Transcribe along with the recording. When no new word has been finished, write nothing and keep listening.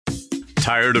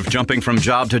Tired of jumping from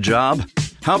job to job?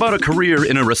 How about a career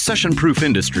in a recession-proof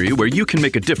industry where you can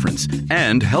make a difference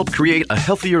and help create a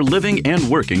healthier living and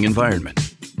working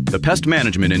environment? The pest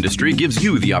management industry gives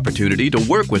you the opportunity to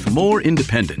work with more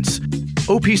independence.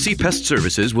 OPC Pest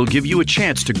Services will give you a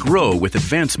chance to grow with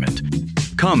advancement.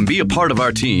 Come be a part of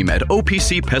our team at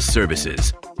OPC Pest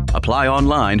Services. Apply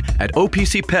online at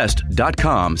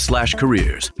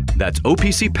opcpest.com/careers. That's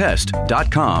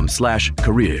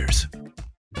opcpest.com/careers.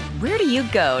 Where do you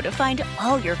go to find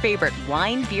all your favorite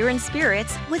wine, beer, and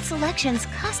spirits with selections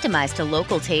customized to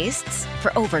local tastes?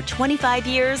 For over 25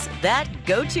 years, that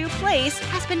go-to place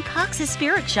has been Cox's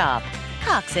Spirit Shop.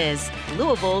 Cox's,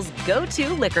 Louisville's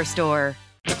go-to liquor store.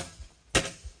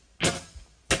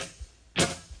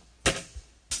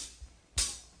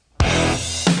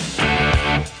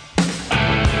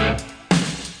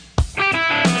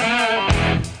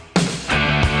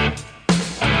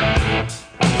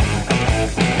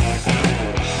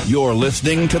 You're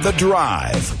listening to The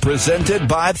Drive, presented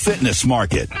by Fitness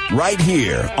Market, right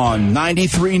here on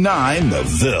 93.9 The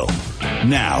Ville.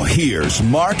 Now, here's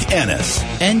Mark Ennis.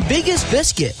 And Biggest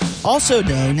Biscuit, also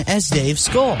known as Dave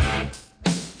Skull.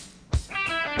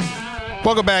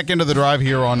 Welcome back into The Drive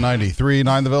here on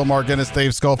 93.9 The Ville. Mark Ennis,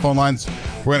 Dave Skull. Phone lines,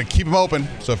 we're going to keep them open.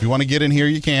 So if you want to get in here,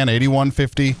 you can.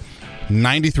 8150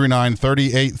 93.9,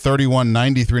 3831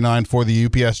 93.9 for the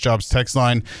UPS Jobs text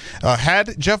line.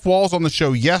 Had Jeff Walz on the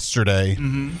show yesterday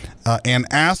and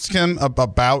asked him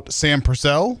about Sam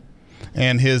Purcell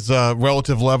and his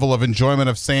relative level of enjoyment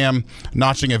of Sam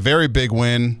notching a very big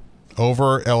win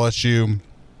over LSU.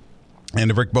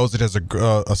 And Rick Bozich has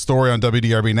a story on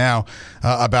WDRB Now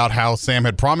about how Sam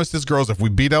had promised his girls, if we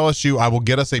beat LSU, I will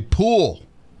get us a pool.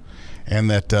 And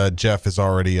that Jeff has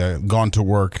already gone to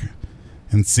work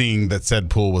and seeing that said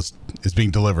pool is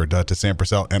being delivered to Sam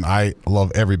Purcell, and I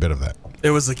love every bit of that.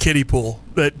 It was a kiddie pool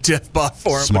that Jeff bought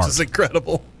for him, Smart. which is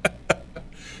incredible.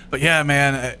 But yeah,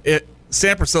 man,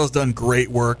 Sam Purcell's done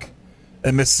great work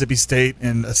at Mississippi State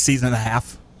in a season and a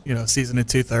half, season and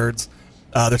 2/3.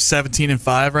 They're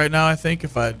 17-5 right now, I think,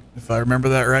 if I remember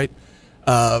that right.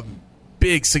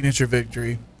 Big signature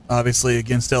victory, obviously,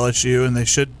 against LSU, and they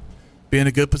should be in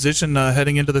a good position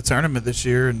heading into the tournament this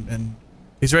year, and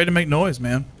he's ready to make noise,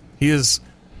 man. He is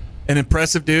an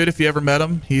impressive dude. If you ever met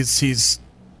him, he's a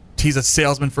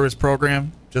salesman for his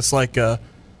program, just like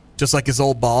his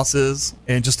old boss is,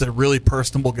 and just a really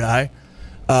personable guy,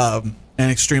 and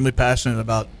extremely passionate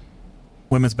about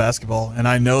women's basketball. And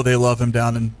I know they love him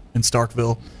down in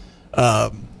Starkville.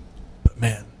 But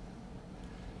man,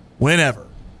 whenever,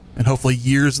 and hopefully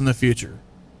years in the future,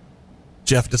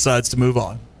 Jeff decides to move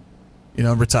on,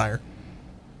 retire.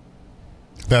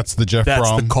 That's the Jeff Brom.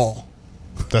 That's the call.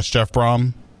 That's Jeff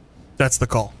Brom. That's the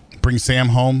call. Bring Sam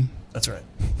home. That's right.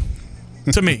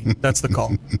 To me, that's the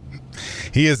call.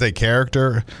 He is a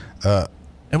character. And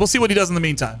we'll see what he does in the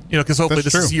meantime, because hopefully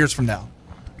this is years from now.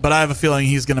 But I have a feeling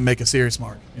he's going to make a serious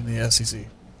mark in the SEC.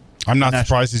 I'm not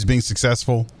surprised he's being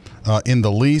successful in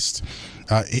the least.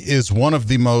 He is one of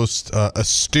the most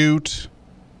astute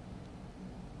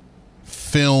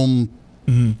film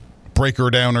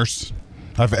breaker-downers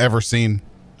I've ever seen.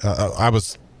 I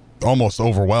was almost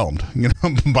overwhelmed,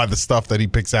 by the stuff that he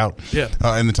picks out. Yeah.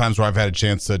 And the times where I've had a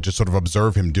chance to just sort of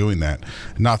observe him doing that.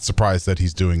 Not surprised that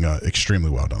he's doing extremely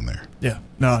well down there. Yeah.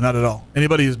 No, not at all.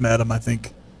 Anybody who's met him, I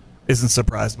think, isn't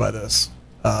surprised by this.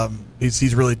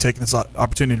 He's really taken this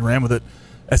opportunity and ran with it.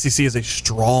 SEC is a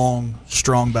strong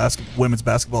women's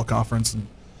basketball conference, and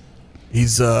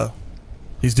he's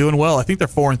doing well. I think they're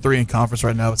 4-3 in conference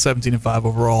right now, with 17-5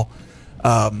 overall,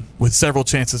 with several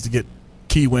chances to get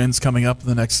key wins coming up in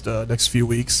the next few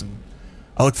weeks. And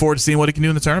I look forward to seeing what he can do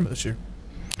in the tournament this year.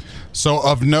 So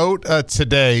of note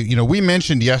today, we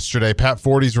mentioned yesterday Pat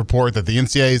Forty's report that the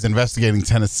NCAA is investigating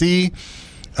Tennessee,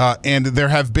 and there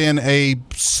have been a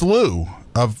slew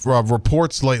of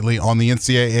reports lately on the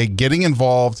NCAA getting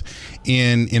involved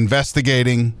in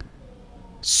investigating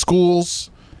schools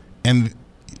and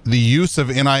the use of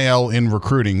NIL in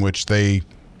recruiting, which they,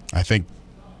 I think,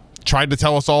 tried to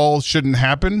tell us all shouldn't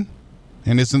happen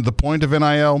and isn't the point of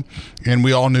NIL. And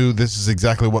we all knew this is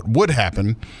exactly what would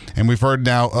happen. And we've heard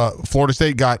now Florida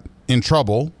State got in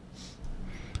trouble.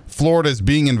 Florida is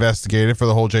being investigated for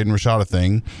the whole Jaden Rashada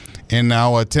thing. And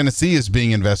now Tennessee is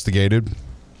being investigated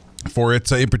for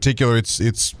its, in particular,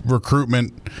 its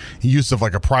recruitment, use of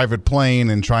like a private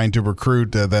plane and trying to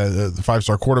recruit the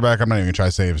five-star quarterback. I'm not even going to try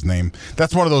to say his name.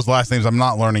 That's one of those last names I'm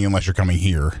not learning unless you're coming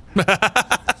here.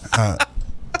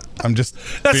 I'm just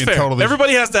That's being fair. totally.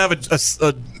 Everybody has to have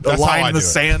a line in the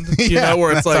sand,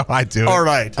 where it's like, I do it. All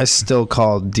right. I still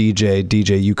call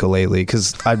DJ ukulele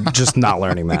because I'm just not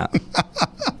learning that.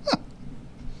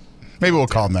 Maybe we'll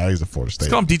call him that. He's a Florida State.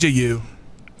 Just call him DJU.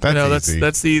 That's easy.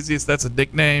 That's the easiest. That's a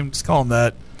nickname. Just call him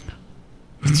that.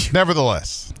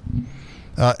 Nevertheless,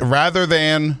 rather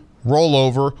than roll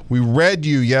over, we read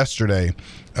you yesterday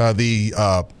the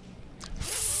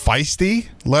feisty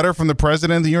letter from the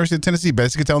president of the University of Tennessee,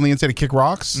 basically telling the NCAA to kick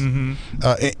rocks,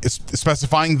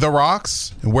 specifying the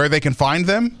rocks and where they can find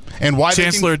them and why.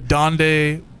 Chancellor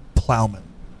Donde Plowman,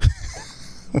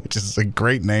 which is a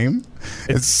great name.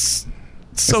 It's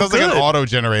so sounds good. like an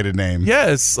auto-generated name.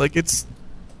 Yes, like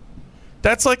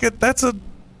that's a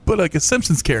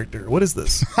Simpsons character. What is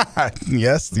this?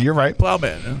 Yes, you're right.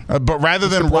 Plowman. But rather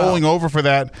than rolling over for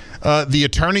that, the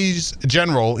attorneys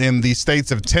general in the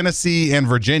states of Tennessee and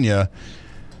Virginia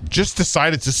just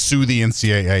decided to sue the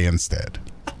NCAA instead.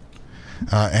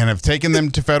 And have taken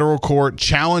them to federal court,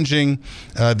 challenging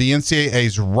the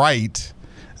NCAA's right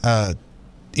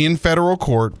in federal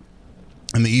court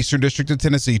in the Eastern District of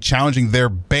Tennessee, challenging their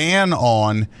ban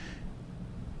on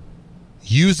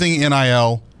using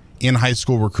NIL in high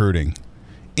school recruiting.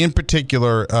 In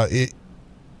particular,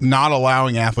 not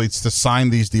allowing athletes to sign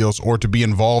these deals or to be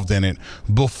involved in it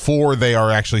before they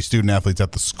are actually student athletes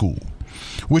at the school,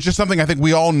 which is something I think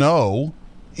we all know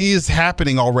is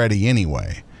happening already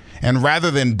anyway. And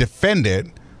rather than defend it,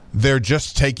 they're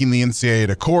just taking the NCAA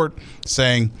to court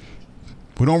saying,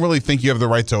 we don't really think you have the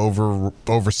right to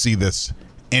oversee this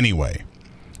anyway.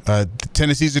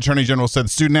 Tennessee's Attorney General said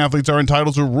student athletes are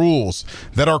entitled to rules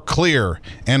that are clear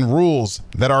and rules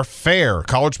that are fair.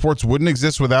 College sports wouldn't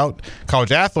exist without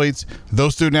college athletes.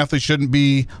 Those student athletes shouldn't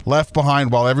be left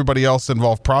behind while everybody else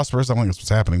involved prospers. I don't think that's what's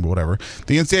happening, but whatever.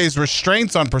 The NCAA's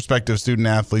restraints on prospective student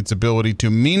athletes' ability to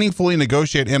meaningfully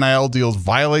negotiate NIL deals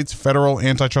violates federal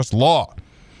antitrust law.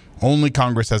 Only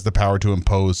Congress has the power to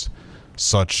impose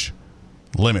such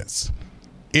limits.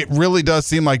 It really does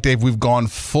seem like, Dave, we've gone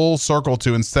full circle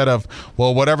to, instead of,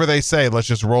 well, whatever they say, let's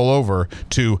just roll over,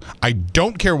 to, I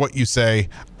don't care what you say,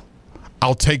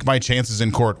 I'll take my chances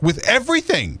in court with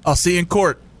everything. I'll see you in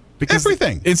court. Because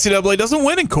everything. NCAA doesn't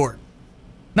win in court.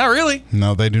 Not really.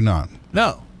 No, they do not.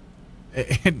 No.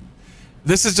 And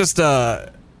this is just,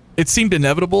 it seemed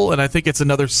inevitable, and I think it's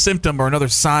another symptom or another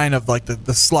sign of like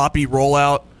the sloppy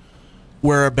rollout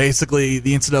where basically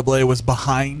the NCAA was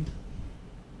behind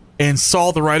and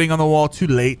saw the writing on the wall too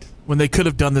late when they could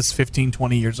have done this 15,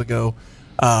 20 years ago,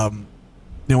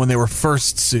 when they were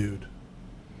first sued.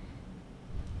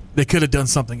 They could have done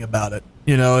something about it,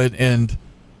 and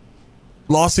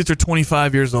lawsuits are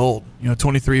 25 years old,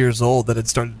 23 years old that had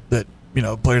started, that,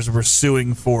 players were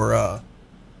suing for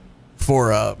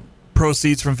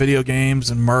proceeds from video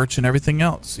games and merch and everything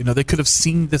else. They could have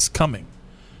seen this coming.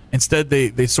 Instead,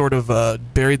 they sort of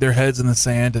buried their heads in the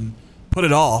sand and put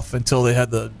it off until they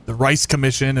had the Rice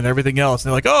Commission and everything else. And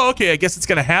they're like, oh, okay, I guess it's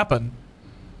going to happen.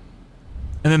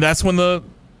 And then that's when the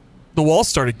walls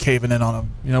started caving in on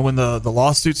them. When the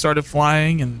lawsuits started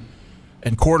flying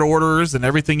and court orders and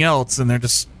everything else, and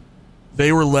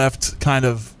they were left kind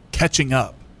of catching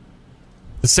up.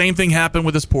 The same thing happened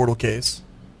with this portal case.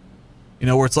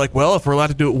 Where it's like, well, if we're allowed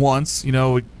to do it once,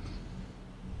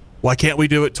 why can't we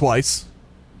do it twice?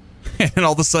 And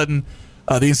all of a sudden,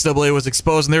 the NCAA was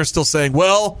exposed, and they're still saying,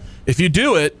 well, if you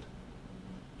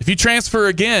transfer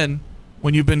again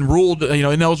when you've been ruled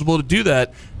ineligible to do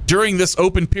that during this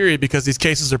open period because these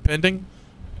cases are pending,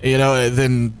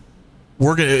 then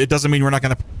it doesn't mean we're not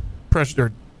going to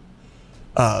pressure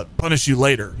punish you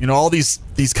later. All these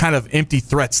kind of empty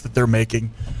threats that they're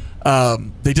making,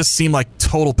 they just seem like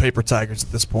total paper tigers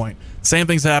at this point. Same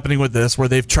thing's happening with this, where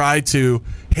they've tried to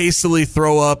hastily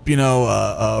throw up,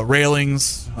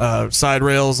 railings, side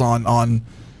rails on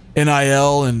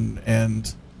NIL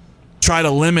and try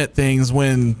to limit things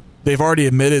when they've already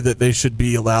admitted that they should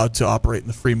be allowed to operate in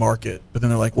the free market. But then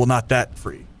they're like, well, not that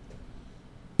free.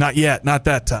 Not yet, not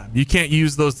that time. You can't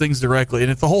use those things directly.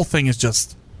 And the whole thing is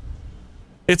just,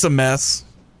 it's a mess.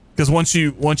 Because once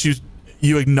you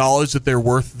acknowledge that they're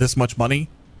worth this much money,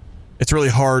 it's really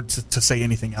hard to say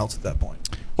anything else at that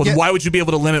point. Well, then why would you be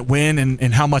able to limit when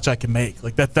and how much I can make?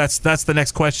 Like that's the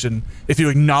next question. If you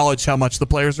acknowledge how much the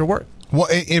players are worth. Well,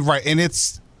 right, and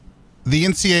it's the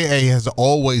NCAA has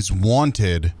always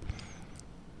wanted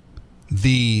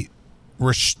the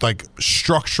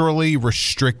structurally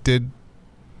restricted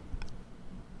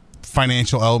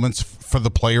financial elements for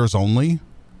the players only.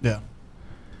 Yeah.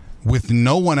 With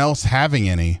no one else having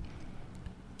any.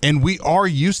 And we are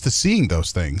used to seeing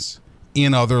those things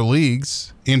in other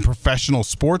leagues, in professional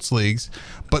sports leagues,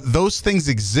 but those things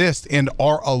exist and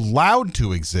are allowed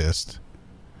to exist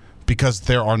because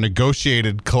there are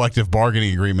negotiated collective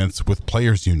bargaining agreements with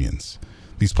players' unions.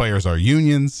 These players are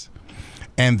unions,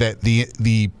 and that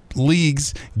the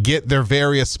leagues get their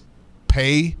various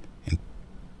pay and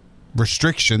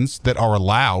restrictions that are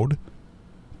allowed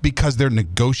because they're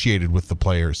negotiated with the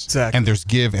players. Exactly. And there's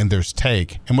give and there's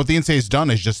take. And what the NCAA has done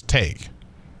is just take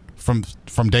from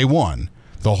day one.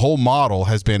 The whole model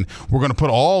has been, we're going to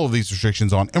put all of these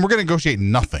restrictions on, and we're going to negotiate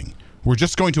nothing. We're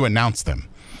just going to announce them.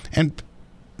 And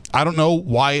I don't know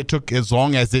why it took as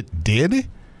long as it did,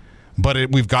 but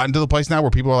we've gotten to the place now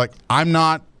where people are like, I'm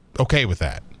not okay with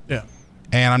that. Yeah.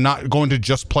 And I'm not going to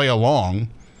just play along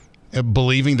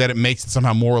believing that it makes it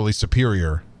somehow morally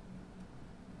superior.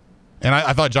 And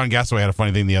I thought John Gasaway had a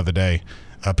funny thing the other day.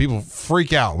 People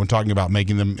freak out when talking about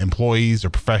making them employees or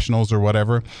professionals or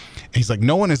whatever. And he's like,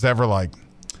 no one is ever like,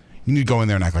 you need to go in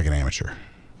there and act like an amateur.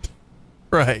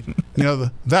 Right. You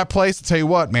know, that place, I'll tell you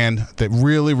what, man, that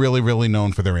really, really, really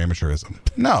known for their amateurism.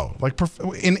 No, like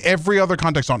in every other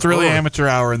context on It's really Earth. amateur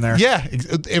hour in there. Yeah,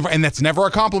 and that's never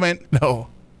a compliment. No.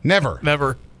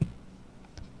 Never.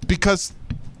 Because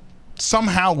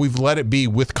somehow we've let it be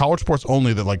with college sports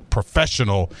only that like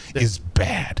professional is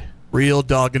bad. Real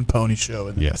dog and pony show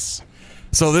in there. Yes.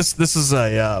 So this is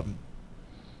a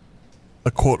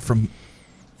quote from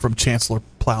Chancellor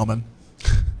Plowman.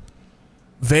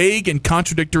 Vague and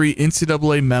contradictory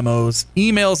NCAA memos,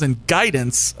 emails, and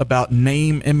guidance about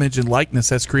name, image, and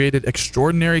likeness has created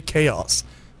extraordinary chaos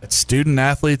that student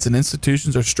athletes and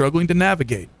institutions are struggling to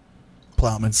navigate,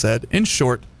 Plowman said. In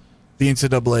short, the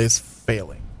NCAA is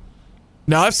failing.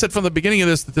 Now, I've said from the beginning of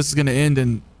this that this is going to end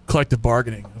in collective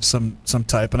bargaining of some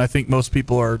type, and I think most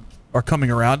people are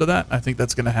coming around to that. I think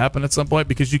that's going to happen at some point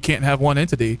because you can't have one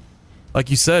entity, like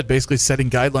you said, basically setting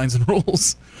guidelines and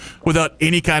rules without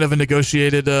any kind of a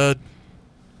negotiated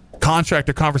contract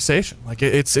or conversation. Like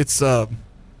it's going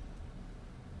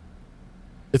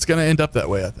to end up that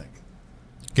way, I think.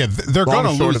 Yeah, they're going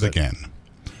to lose again.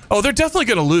 Oh, they're definitely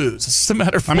going to lose. It's just a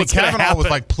matter of what's going to happen. Kavanaugh was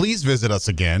like, please visit us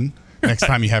again next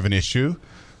time you have an issue.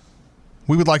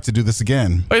 We would like to do this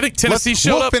again. I think Tennessee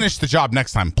showed up. We'll finish the job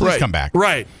next time. Please come back.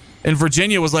 Right. And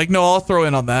Virginia was like, no, I'll throw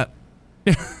in on that.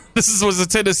 Was a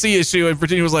Tennessee issue, and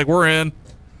Virginia was like, we're in.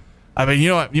 I mean, you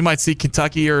know what? You might see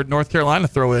Kentucky or North Carolina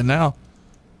throw in now.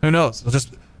 Who knows?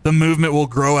 The movement will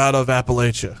grow out of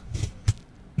Appalachia.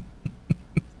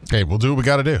 Okay, we'll do what we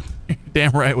got to do.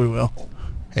 Damn right we will.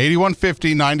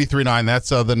 8150-93.9, that's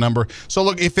the number. So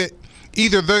look, if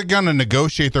either they're going to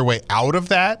negotiate their way out of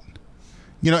that,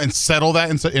 and settle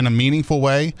that in a meaningful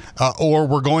way, or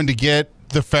we're going to get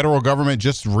the federal government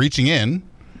just reaching in,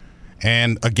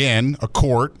 and again, a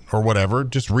court or whatever,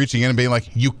 just reaching in and being like,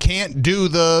 you can't do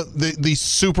the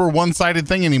super one-sided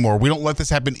thing anymore. We don't let this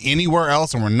happen anywhere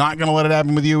else, and we're not going to let it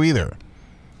happen with you either.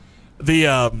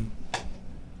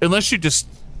 Unless you just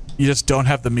don't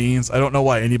have the means, I don't know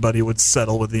why anybody would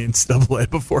settle with the NCAA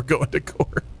before going to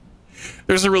court.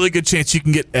 There's a really good chance you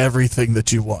can get everything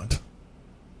that you want.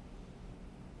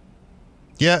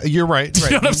 Yeah, you're right. You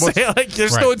know what I'm saying? Like,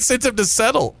 there's no incentive to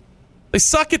settle. They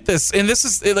suck at this, and this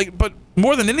is like. But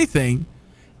more than anything,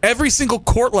 every single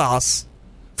court loss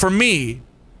for me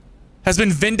has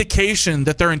been vindication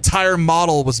that their entire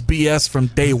model was BS from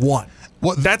day one.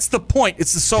 Well, that's the point.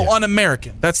 It's so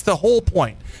un-American. That's the whole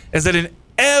point. Is that in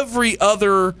every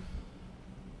other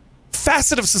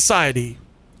facet of society,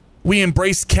 we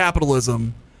embrace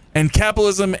capitalism. And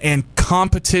capitalism and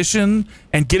competition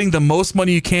and getting the most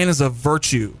money you can is a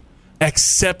virtue,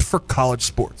 except for college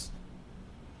sports.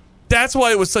 That's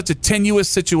why it was such a tenuous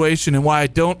situation, and why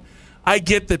I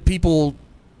get that people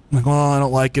like, well, I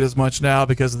don't like it as much now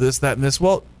because of this, that, and this.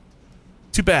 Well,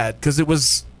 too bad, because it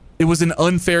was an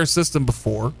unfair system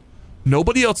before.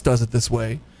 Nobody else does it this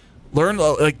way. Learn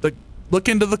look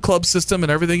into the club system and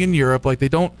everything in Europe. Like, they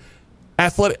don't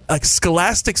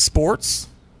scholastic sports.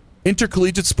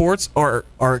 Intercollegiate sports are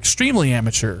extremely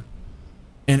amateur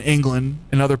in England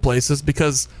and other places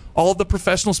because all of the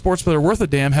professional sports that are worth a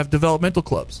damn have developmental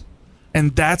clubs.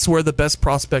 And that's where the best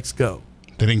prospects go.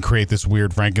 They didn't create this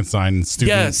weird Frankenstein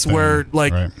student thing. Where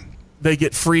they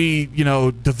get free,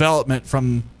 development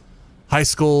from high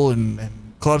school and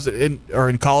clubs or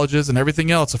in colleges and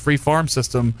everything else, a free farm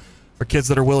system for kids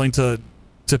that are willing to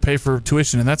pay for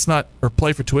tuition, and that's not, or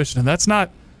play for tuition, and that's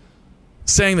not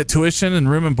saying that tuition and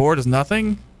room and board is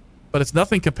nothing, but it's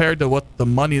nothing compared to what the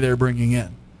money they're bringing in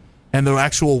and the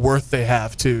actual worth they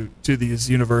have to these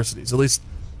universities. At least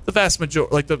the vast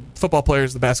majority, like the football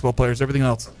players, the basketball players, everything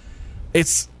else.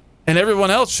 And everyone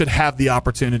else should have the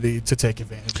opportunity to take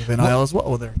advantage of NIL as well.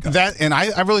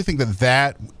 I really think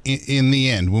that in the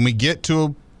end, when we get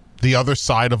to the other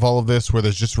side of all of this, where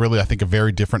there's just really, I think, a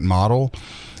very different model,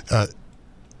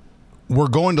 we're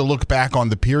going to look back on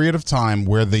the period of time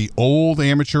where the old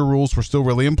amateur rules were still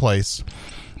really in place,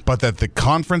 but that the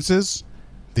conferences,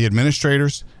 the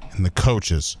administrators, and the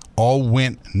coaches all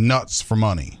went nuts for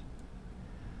money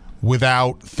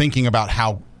without thinking about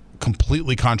how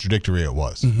completely contradictory it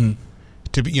was. Mm-hmm.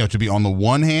 To be on the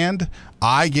one hand,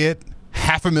 I get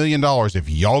 $500,000 if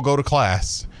y'all go to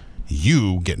class,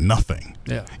 you get nothing.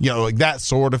 Yeah. Like that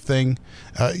sort of thing.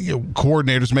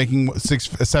 Coordinators making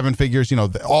 6-7 figures,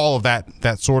 all of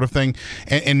that sort of thing,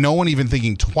 and no one even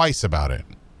thinking twice about it.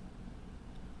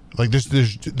 Like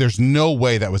there's no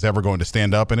way that was ever going to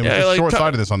stand up, and it was just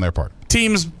short-sightedness on their part.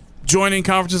 Teams joining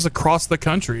conferences across the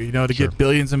country, to get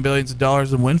billions and billions of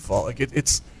dollars in windfall. Like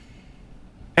it's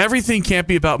everything can't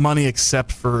be about money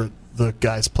except for the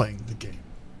guys playing the game.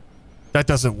 That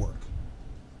doesn't work.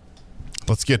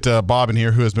 Let's get Bob in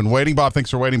here, who has been waiting. Bob, thanks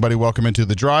for waiting, buddy. Welcome into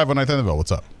the Drive on 9th and the Ville.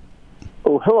 What's up?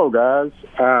 Oh, hello, guys.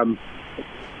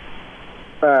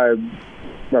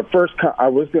 My first,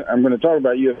 I'm going to talk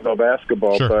about UFL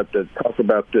basketball, Sure. but to talk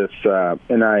about this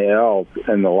NIL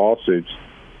and the lawsuits.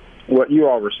 What you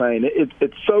all were saying,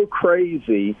 it's so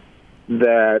crazy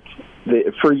that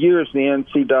for years the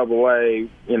NCAA,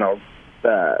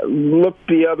 looked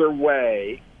the other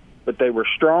way, but they were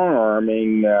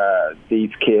strong-arming these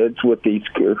kids with these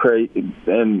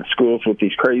and schools with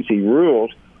these crazy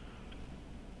rules,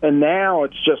 and now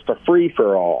it's just a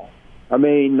free-for-all. I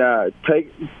mean,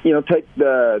 take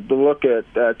the look at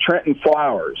Trenton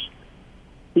Flowers.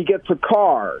 He gets a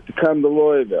car to come to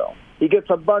Louisville. He gets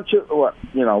a bunch of what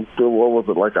was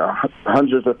it, like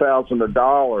hundreds of thousands of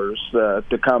dollars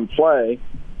to come play,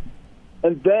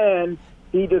 and then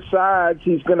he decides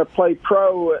he's going to play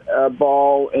pro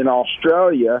ball in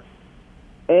Australia,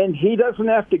 and he doesn't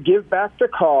have to give back the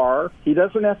car. He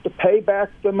doesn't have to pay back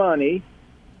the money,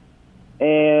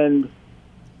 and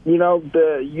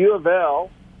the U of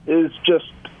L is just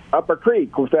up a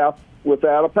creek without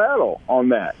a paddle on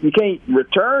that. You can't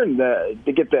return to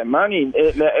get that money.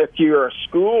 If you're a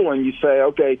school and you say,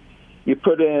 okay, you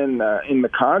put in the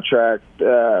contract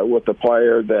with the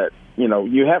player that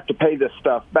you have to pay this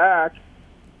stuff back.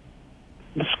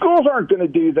 The schools aren't going to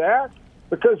do that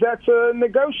because that's a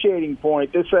negotiating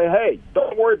point. They say, hey,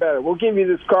 don't worry about it. We'll give you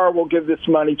this car. We'll give this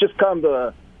money. Just come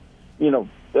to, U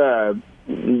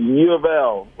of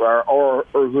L or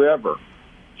whoever.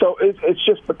 So it's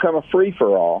just become a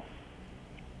free-for-all.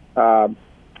 Now,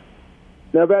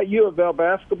 about U of L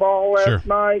basketball last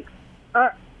night,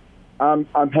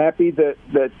 I'm happy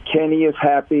that Kenny is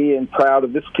happy and proud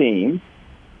of his team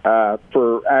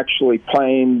for actually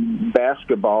playing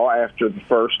basketball after the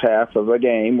first half of the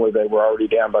game where they were already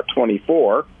down by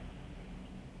 24.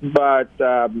 But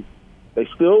they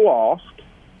still lost.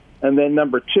 And then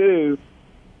number two,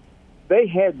 they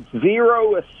had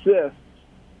 0 assists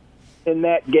in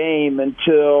that game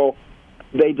until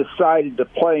they decided to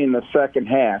play in the second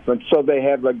half. And so they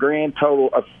have a grand total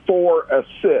of 4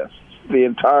 assists the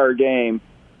entire game.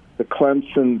 The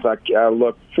Clemson's, I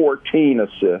looked, 14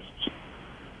 assists.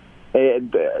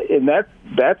 And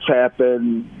that's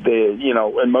happened,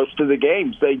 in most of the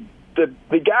games. The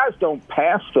guys don't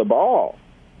pass the ball.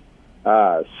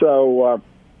 So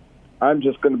I'm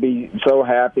just going to be so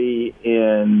happy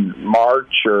in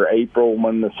March or April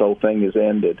when this whole thing is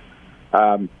ended.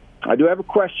 I do have a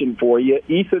question for you.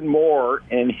 Ethan Moore,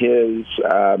 in his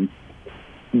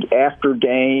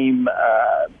after-game,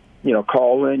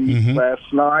 call-in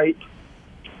last night,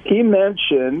 he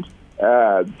mentioned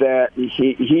that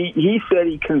he said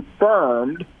he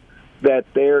confirmed that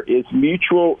there is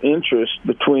mutual interest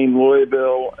between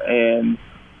Louisville and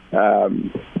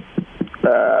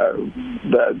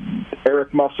the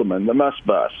Eric Musselman, the Muss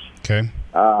Bus. Okay.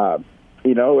 Had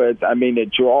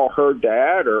you all heard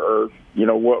that, or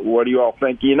what do you all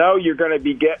think? You're going to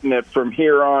be getting it from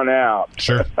here on out.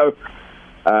 Sure.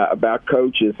 About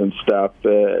coaches and stuff.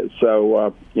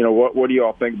 What do you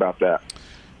all think about that?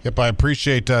 Yep, I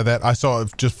appreciate that. I saw,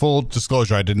 just full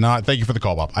disclosure, I did not, thank you for the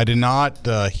call, Bob. I did not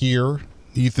hear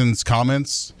Ethan's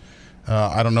comments.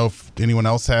 I don't know if anyone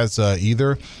else has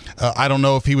either. I don't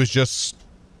know if he was just,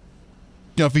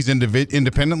 if he's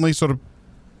independently sort of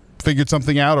figured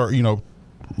something out or,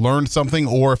 learned something,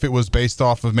 or if it was based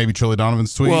off of maybe Trilly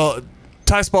Donovan's tweet. Well,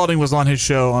 Ty Spalding was on his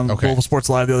show on Global Sports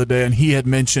Live the other day, and he had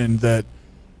mentioned that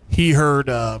he heard,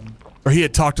 or he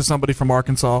had talked to somebody from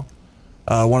Arkansas,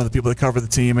 one of the people that cover the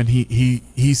team, and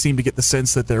he seemed to get the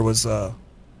sense that there was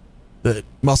that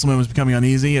Musselman was becoming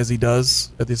uneasy, as he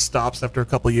does at his stops after a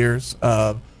couple of years.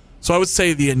 So I would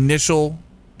say the initial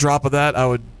drop of that I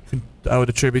would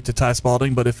attribute to Ty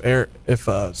Spalding, but if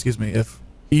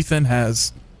Ethan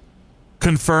has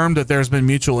confirmed that there's been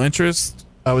mutual interest,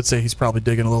 I would say he's probably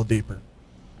digging a little deeper.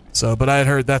 So, but I had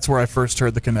heard that's where I first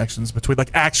heard the connections between like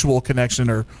actual connection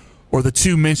or the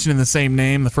two mentioned in the same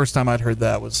name. The first time I'd heard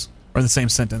that was, or in the same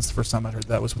sentence, the first time I'd heard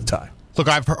that was with Ty. Look,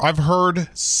 I've heard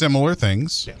similar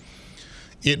things. Yeah.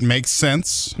 It makes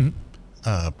sense.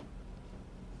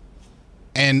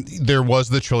 And there was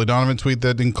the Trilly Donovan tweet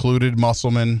that included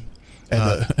Musselman.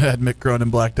 And had Mick Cronin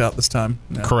blacked out this time.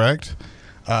 Yeah. Correct.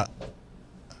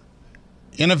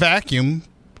 In a vacuum,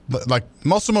 like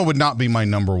Musselman would not be my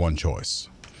number one choice.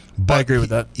 But I agree with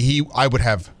that. I would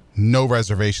have no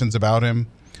reservations about him,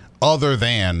 other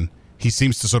than he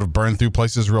seems to sort of burn through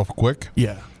places real quick.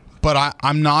 Yeah. But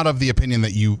I'm not of the opinion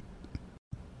that you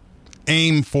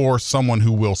aim for someone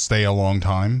who will stay a long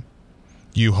time.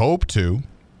 You hope to,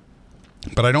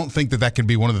 but I don't think that can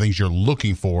be one of the things you're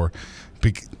looking for,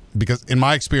 because in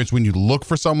my experience, when you look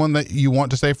for someone that you want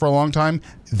to stay for a long time,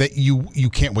 that you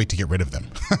can't wait to get rid of them.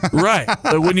 Right.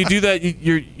 But when you do that,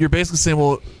 you're basically saying,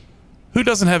 well, who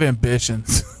doesn't have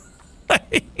ambitions?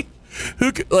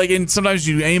 And sometimes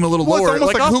you aim a little lower.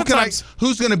 It's almost like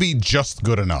who's going to be just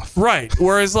good enough? Right.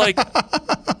 Whereas, like,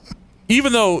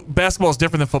 even though basketball is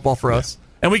different than football for us,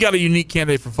 and we got a unique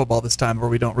candidate for football this time where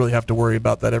we don't really have to worry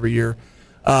about that every year.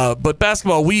 But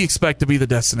basketball, we expect to be the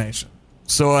destination.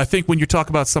 So I think when you talk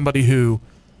about somebody who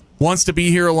wants to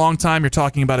be here a long time, you're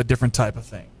talking about a different type of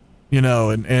thing,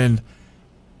 and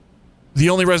the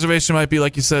only reservation might be,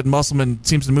 like you said, Musselman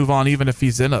seems to move on even if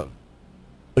he's in a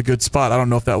good spot. I don't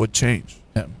know if that would change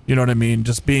him. You know what I mean?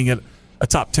 Just being at a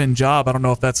top 10 job, I don't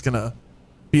know if that's going to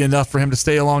be enough for him to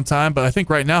stay a long time. But I think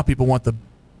right now people want the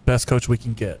best coach we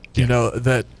can get,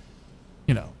 that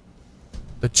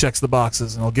checks the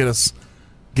boxes and will get us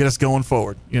going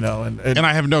forward, and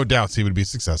I have no doubts he would be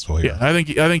successful here. Yeah, I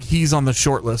think he's on the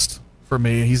short list for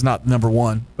me. He's not number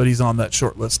one, but he's on that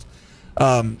short list.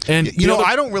 And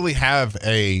I don't really have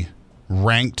a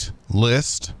ranked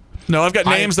list. No, I've got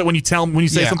names that when you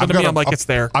say something to me, I'm like, it's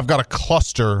there. I've got a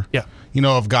cluster,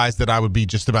 of guys that I would be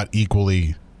just about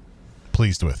equally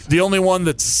pleased with. The only one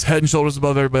that's head and shoulders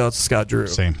above everybody else is Scott Drew.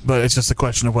 Same. But it's just a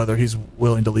question of whether he's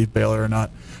willing to leave Baylor or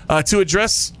not. To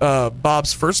address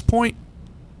Bob's first point,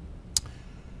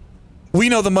 we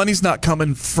know the money's not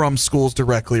coming from schools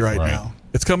directly right now.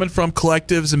 It's coming from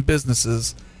collectives and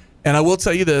businesses. And I will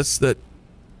tell you this, that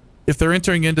if they're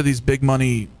entering into these big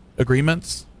money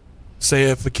agreements, say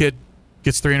if a kid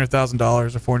gets $300,000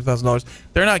 or $400,000,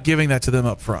 they're not giving that to them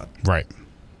up front. Right.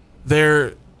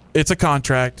 It's a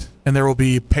contract, and there will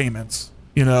be payments,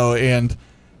 and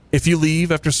if you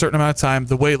leave after a certain amount of time,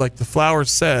 the way, like the Flowers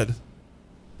said,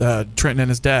 Trenton and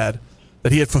his dad,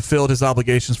 that he had fulfilled his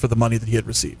obligations for the money that he had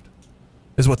received,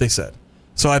 is what they said.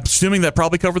 So I'm assuming that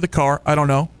probably covered the car. I don't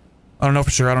know for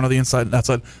sure. I don't know the inside and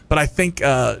outside, but I think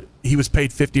he was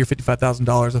paid $50,000 or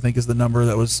 $55,000. I think is the number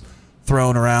that was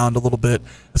thrown around a little bit.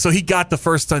 So he got the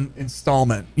first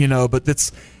installment, but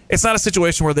it's not a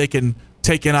situation where they can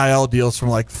take NIL deals from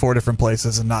like 4 different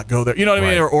places and not go there. You know what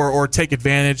I mean? Or take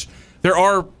advantage. There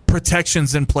are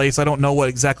protections in place. I don't know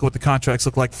exactly what the contracts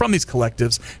look like from these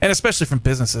collectives, and especially from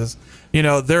businesses.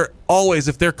 They're always,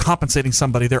 if they're compensating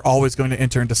somebody, they're always going to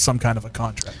enter into some kind of a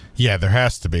contract. Yeah, there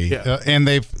has to be. Yeah. And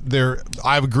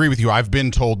I agree with you. I've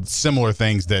been told similar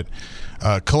things that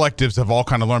collectives have all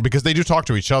kind of learned, because they do talk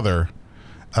to each other,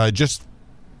 just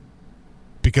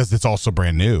because it's also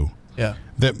brand new. Yeah.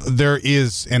 That there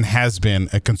is and has been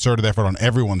a concerted effort on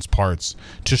everyone's parts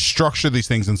to structure these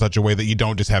things in such a way that you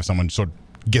don't just have someone sort of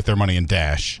get their money and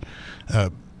dash,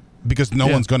 because no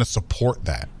one's going to support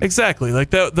that. Exactly. Like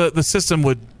the system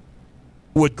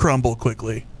would crumble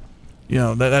quickly.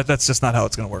 That's just not how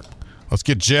it's going to work. Let's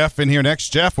get Jeff in here next.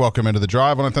 Jeff, welcome into the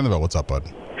drive on Thunderbolt. What's up, bud?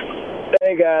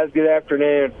 Hey, guys. Good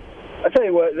afternoon. I tell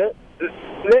you what, the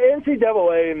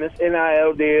NCAA and this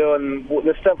NIL deal and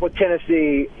the stuff with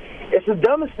Tennessee, it's the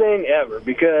dumbest thing ever,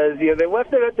 because they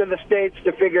left it up to the states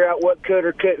to figure out what could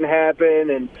or couldn't happen,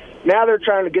 and now they're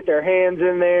trying to get their hands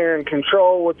in there and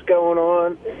control what's going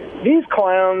on. These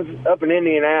clowns up in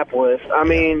Indianapolis, I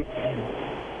mean,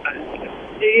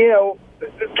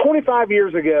 25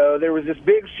 years ago, there was this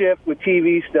big shift with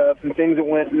TV stuff and things that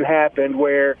went and happened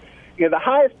where the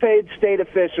highest paid state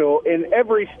official in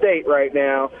every state right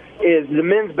now is the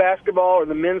men's basketball or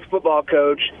the men's football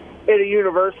coach at a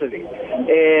university.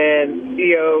 And,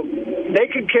 they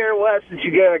could care less that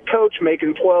you got a coach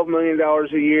making $12 million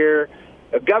a year,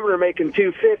 a governor making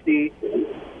 $250.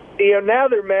 Now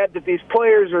they're mad that these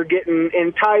players are getting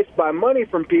enticed by money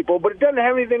from people, but it doesn't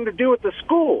have anything to do with the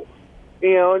school.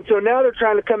 And so now they're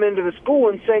trying to come into the school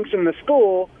and sanction the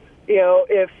school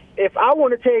if I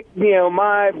want to take,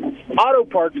 my auto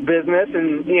parts business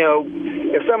and,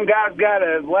 if some guy's got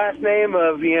a last name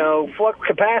of, flux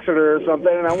capacitor or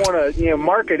something and I want to,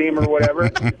 market him or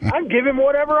whatever, I'd give him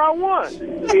whatever I want.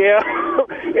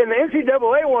 And the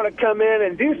NCAA want to come in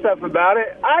and do stuff about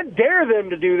it. I dare them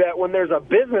to do that when there's a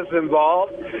business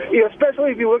involved,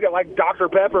 especially if you look at like Dr.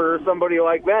 Pepper or somebody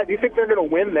like that. Do you think they're going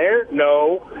to win there?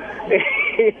 No.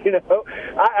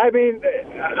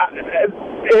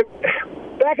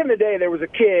 Back in the day, there was a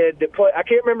kid that played. I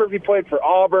can't remember if he played for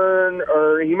Auburn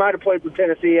or he might have played for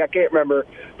Tennessee. I can't remember.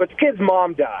 But the kid's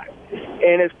mom died,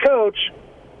 and his coach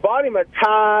bought him a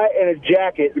tie and a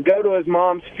jacket to go to his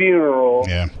mom's funeral.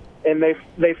 Yeah. And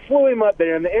they flew him up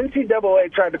there, and the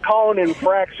NCAA tried to call an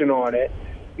infraction on it,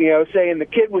 saying the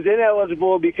kid was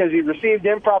ineligible because he received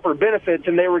improper benefits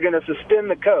and they were going to suspend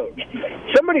the coach.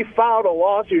 Somebody filed a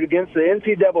lawsuit against the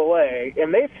NCAA,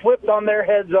 and they flipped on their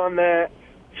heads on that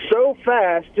so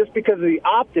fast just because of the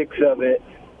optics of it.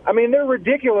 I mean, they're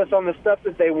ridiculous on the stuff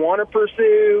that they want to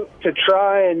pursue to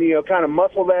try and, kind of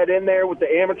muscle that in there with the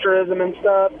amateurism and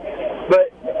stuff.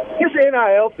 But this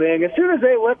NIL thing, as soon as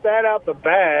they let that out the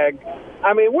bag,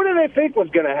 I mean, what do they think was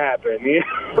going to happen?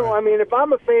 I mean, if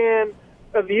I'm a fan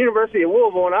of the University of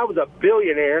Louisville and I was a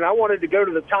billionaire and I wanted to go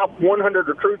to the top 100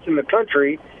 recruits in the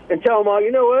country and tell them all,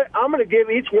 you know what, I'm going to give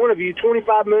each one of you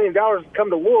 $25 million to come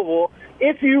to Louisville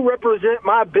if you represent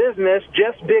my business,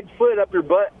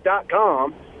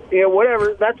 justbigfootupyourbutt.com,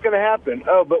 whatever, that's going to happen.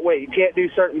 Oh, but wait, you can't do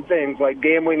certain things like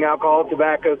gambling, alcohol,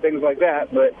 tobacco, things like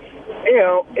that. But,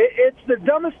 it's the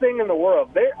dumbest thing in the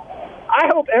world. I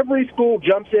hope every school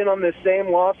jumps in on this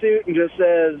same lawsuit and just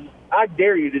says, I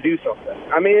dare you to do something.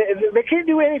 I mean, they can't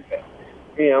do anything.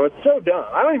 It's so dumb.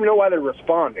 I don't even know why they're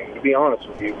responding, to be honest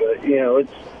with you. But,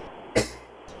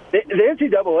 the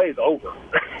NCAA is over.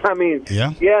 I mean,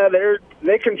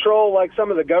 they control, like,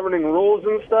 some of the governing rules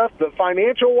and stuff, but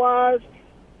financial-wise,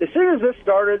 as soon as this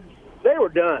started, they were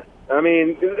done. I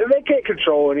mean, they can't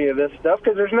control any of this stuff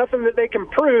because there's nothing that they can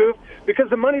prove because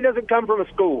the money doesn't come from a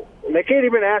school. And they can't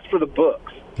even ask for the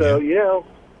books. So,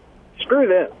 screw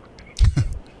them.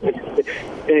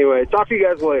 Anyway, talk to you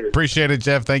guys later. Appreciate it,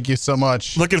 Jeff. Thank you so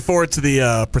much. Looking forward to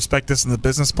the prospectus and the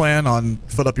business plan on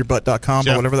footupyourbutt.com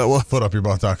or whatever that was.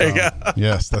 Footupyourbutt.com. Yeah.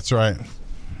 Yes, that's right.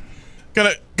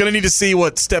 Gonna need to see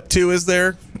what step 2 is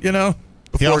there,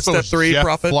 before step 3 Jeff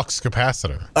profit. Flux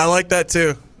capacitor. I like that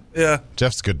too. Yeah.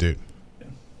 Jeff's a good dude. How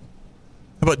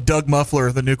about Doug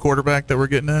Muffler, the new quarterback that we're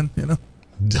getting in,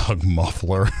 Doug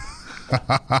Muffler.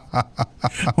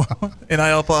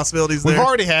 NIL possibilities there. We've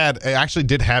already actually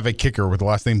did have a kicker with the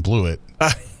last name Blewett.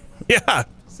 Yeah.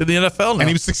 It's in the NFL now. And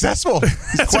he was successful.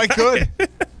 He's quite good.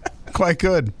 Quite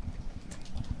good.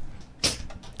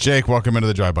 Jake, welcome into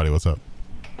the drive, buddy. What's up?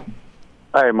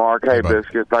 Hey, Mark. Hey, buddy.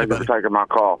 Biscuit. Thank you for taking my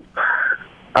call.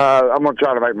 I'm going to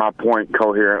try to make my point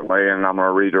coherently, and I'm going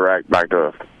to redirect back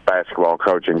to basketball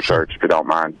coaching search, if you don't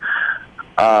mind.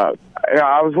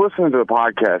 I was listening to the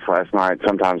podcast last night.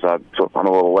 Sometimes I'm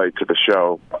a little late to the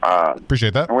show.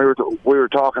 Appreciate that. And we were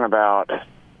talking about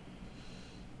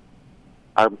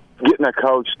getting a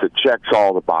coach that checks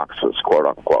all the boxes, quote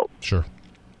unquote. Sure.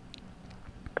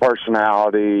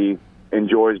 Personality,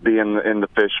 enjoys being in the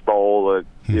fishbowl that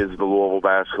is the Louisville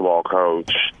basketball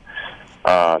coach.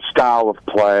 Style of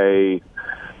play,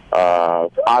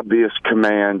 obvious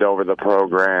command over the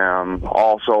program,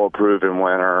 also a proven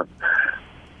winner.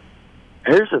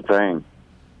 Here's the thing.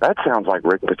 That sounds like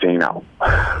Rick Pitino.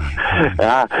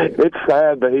 It's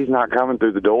sad that he's not coming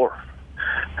through the door.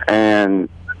 And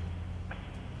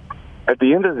at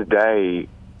the end of the day,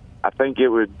 I think it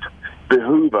would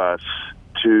behoove us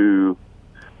to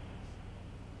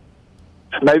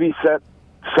maybe set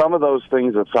some of those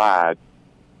things aside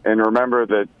and remember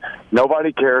that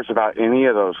nobody cares about any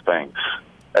of those things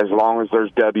as long as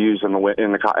there's W's in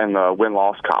the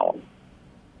win-loss column.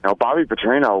 Bobby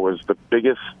Petrino was the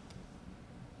biggest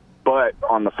butt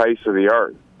on the face of the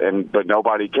earth, but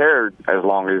nobody cared as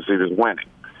long as he was winning.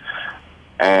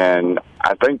 And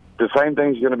I think the same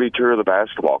thing's going to be true of the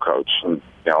basketball coach. And,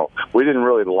 we didn't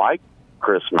really like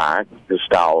Chris Mack, his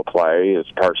style of play, his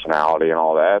personality, and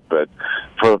all that, but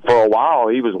for a while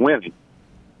he was winning,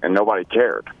 and nobody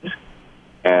cared.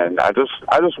 And I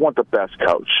just want the best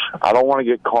coach. I don't want to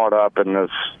get caught up in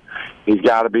this. He's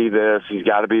got to be this. He's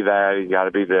got to be that. He's got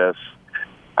to be this.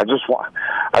 I just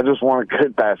want a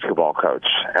good basketball coach,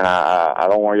 and I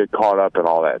don't want to get caught up in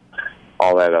all that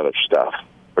other stuff.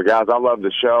 But guys, I love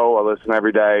the show. I listen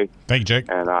every day. Thank you, Jake.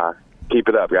 And keep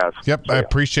it up, guys. Yep, I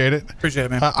appreciate it. Appreciate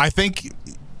it, man. I think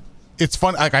it's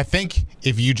fun. Like, I think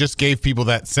if you just gave people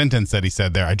that sentence that he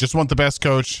said there, I just want the best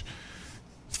coach.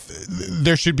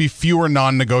 there should be fewer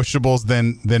non-negotiables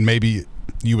than maybe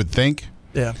you would think.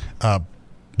 Yeah.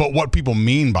 But what people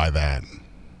mean by that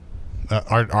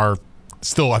are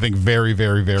still, I think, very,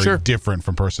 very, very different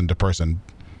from person to person.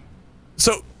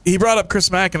 So he brought up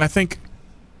Chris Mack, and I think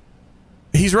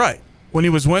he's right. When he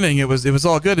was winning, it was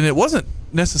all good, and it wasn't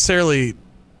necessarily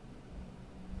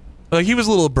like he was a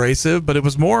little abrasive, but it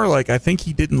was more like I think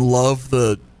he didn't love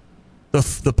the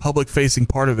public facing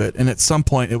part of it, and at some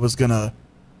point it wasn't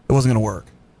gonna work.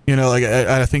 You know, like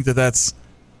I think that's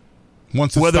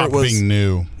once it stopped being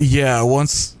new. Yeah,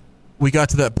 once we got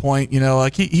to that point, you know,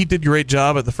 like he did a great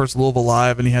job at the first Louisville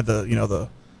Live, and he had the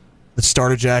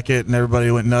starter jacket, and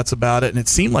everybody went nuts about it, and it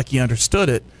seemed like he understood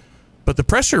it. But the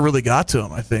pressure really got to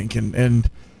him, I think, and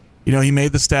you know, he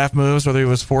made the staff moves whether he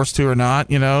was forced to or not,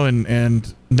 you know,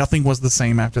 and nothing was the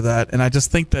same after that. And I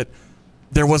just think that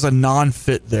there was a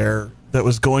non-fit there that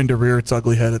was going to rear its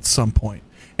ugly head at some point.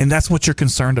 And that's what you're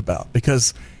concerned about,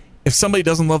 because if somebody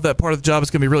doesn't love that part of the job, it's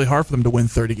going to be really hard for them to win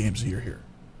 30 games a year here.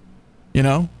 You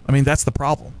know? I mean, that's the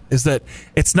problem, is that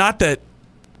it's not that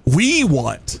we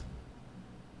want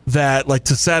that, like,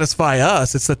 to satisfy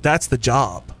us, it's that that's the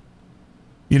job.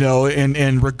 You know,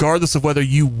 and regardless of whether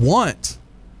you want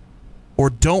or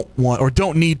don't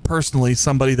need personally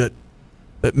somebody that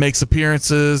makes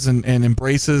appearances and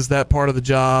embraces that part of the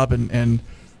job and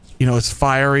you know, is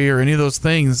fiery or any of those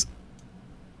things,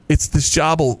 this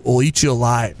job will eat you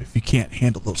alive if you can't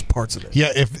handle those parts of it.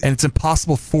 Yeah, and it's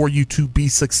impossible for you to be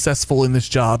successful in this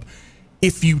job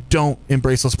if you don't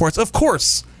embrace those parts. Of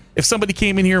course, if somebody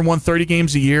came in here and won 30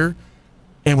 games a year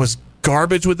and was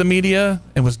garbage with the media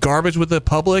and was garbage with the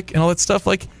public and all that stuff,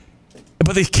 like,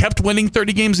 but they kept winning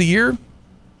 30 games a year,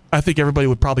 I think everybody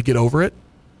would probably get over it.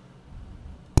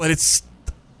 But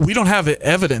we don't have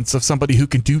evidence of somebody who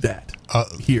can do that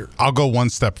here. I'll go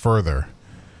one step further.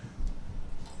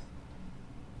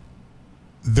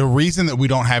 The reason that we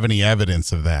don't have any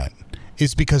evidence of that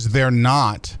is because they're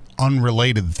not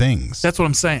unrelated things. That's what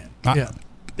I'm saying. Yeah.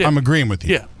 I'm agreeing with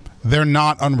you. Yeah. They're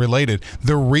not unrelated.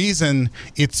 The reason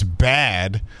it's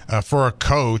bad for a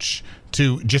coach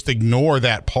to just ignore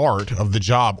that part of the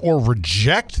job or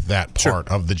reject that part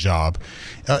of the job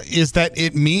is that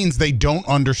it means they don't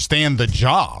understand the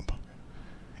job.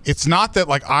 It's not that,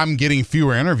 like, I'm getting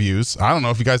fewer interviews. I don't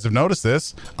know if you guys have noticed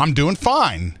this. I'm doing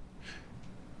fine.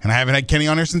 And I haven't had Kenny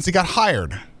on here since he got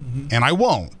hired. Mm-hmm. And I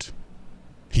won't.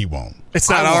 He won't. It's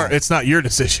not your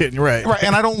decision, right? Right,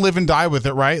 and I don't live and die with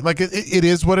it, right? Like, it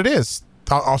is what it is.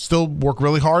 I'll still work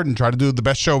really hard and try to do the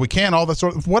best show we can, all that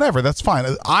sort of whatever. That's fine.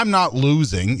 I'm not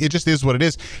losing. It just is what it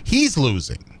is. He's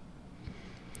losing.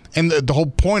 And the whole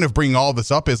point of bringing all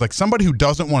this up is, like, somebody who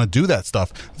doesn't want to do that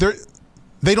stuff,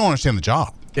 they don't understand the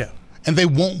job. Yeah. And they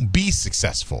won't be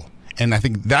successful. And I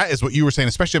think that is what you were saying,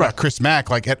 especially about Chris Mack.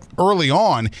 Like, early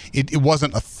on, it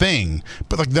wasn't a thing.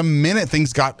 But, like, the minute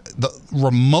things got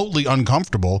remotely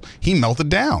uncomfortable, he melted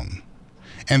down.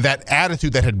 And that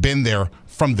attitude that had been there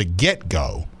from the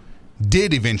get-go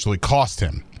did eventually cost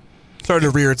him. Started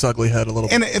to rear its ugly head a little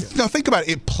bit. And now think about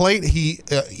it. He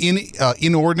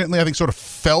inordinately, I think, sort of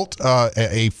felt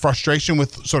a frustration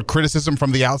with sort of criticism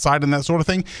from the outside and that sort of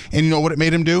thing. And you know what it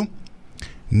made him do?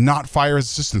 Not fire his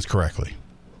assistants correctly.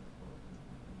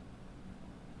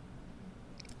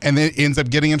 And then it ends up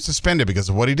getting him suspended because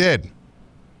of what he did.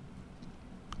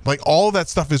 Like, all of that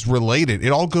stuff is related. It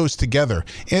all goes together.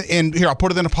 And here, I'll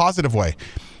put it in a positive way.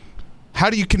 How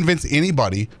do you convince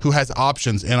anybody who has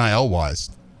options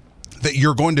NIL-wise that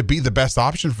you're going to be the best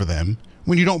option for them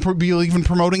when you don't believe in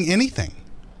promoting anything?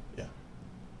 Yeah.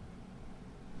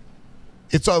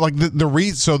 It's like the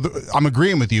reason. So I'm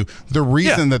agreeing with you. The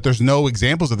reason that there's no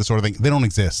examples of this sort of thing, they don't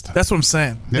exist. That's what I'm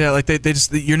saying. Yep. Yeah, like they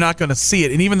just, you're not going to see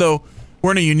it. And even though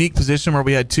we're in a unique position where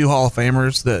we had two Hall of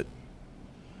Famers that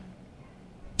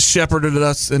shepherded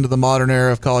us into the modern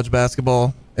era of college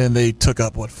basketball, and they took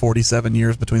up 47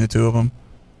 years between the two of them,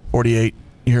 48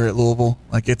 here at Louisville.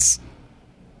 Like,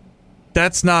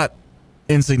 that's not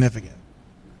insignificant.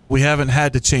 We haven't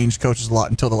had to change coaches a lot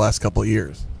until the last couple of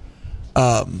years.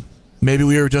 Maybe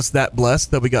we were just that blessed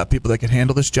that we got people that could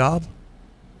handle this job,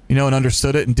 and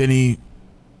understood it. And Denny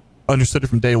understood it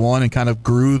from day one and kind of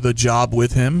grew the job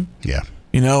with him. Yeah.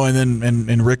 And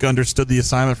then Rick understood the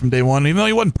assignment from day one, even though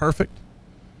he wasn't perfect.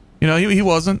 He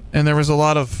wasn't, and there was a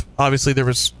lot of, obviously there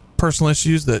was personal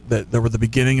issues that were the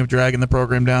beginning of dragging the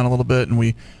program down a little bit, and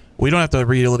we don't have to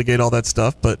relitigate all that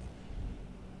stuff, but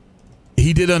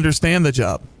he did understand the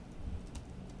job.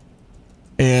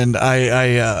 And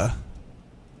I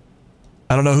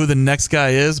don't know who the next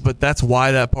guy is, but that's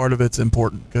why that part of it's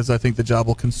important, because I think the job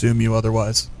will consume you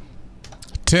otherwise.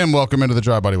 Tim, welcome into the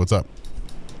Drive, buddy. What's up?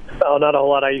 Oh, not a whole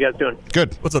lot. How you guys doing?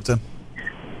 Good. What's up, Tim?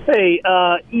 Hey,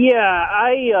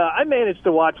 I managed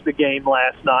to watch the game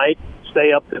last night,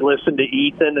 stay up and listen to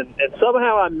Ethan, and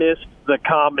somehow I missed the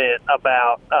comment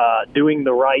about doing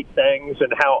the right things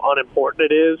and how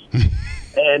unimportant it is.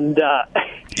 And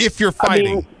if you're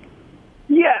fighting.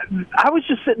 I was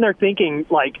just sitting there thinking,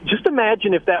 like, just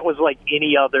imagine if that was like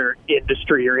any other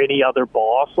industry or any other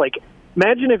boss. Like,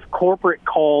 imagine if corporate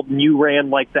called and you ran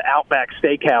like the Outback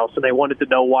Steakhouse and they wanted to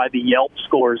know why the Yelp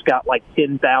scores got like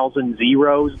 10,000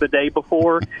 zeros the day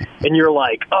before. And you're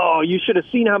like, oh, you should have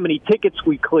seen how many tickets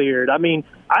we cleared. I mean,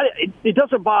 it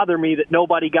doesn't bother me that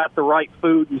nobody got the right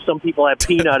food and some people have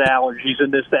peanut allergies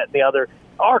and this, that, and the other.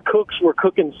 Our cooks were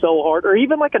cooking so hard. Or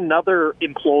even like another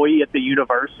employee at the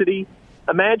university.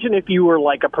 Imagine if you were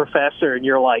like a professor and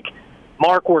you're like,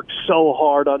 Mark worked so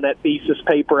hard on that thesis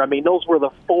paper. I mean, those were the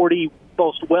 40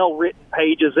 most well-written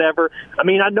pages ever. I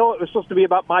mean, I know it was supposed to be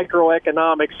about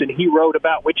microeconomics, and he wrote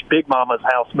about which Big Mama's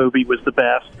House movie was the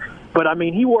best. But, I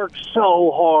mean, he worked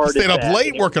so hard. He stayed up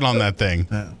late working on that thing.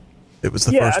 Yeah. It was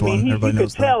the first one. Everybody knows that. You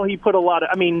could tell he put a lot of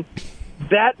 – I mean,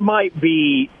 that might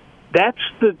be –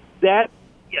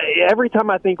 every time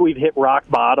I think we've hit rock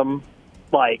bottom –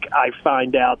 like, I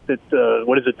find out that,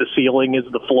 the ceiling is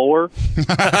the floor.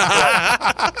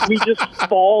 Like, we just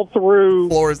fall through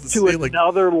to ceiling.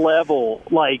 Another level.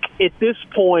 Like, at this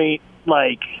point,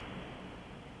 like,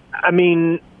 I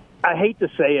mean, I hate to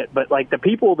say it, but, like, the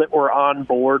people that were on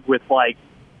board with, like,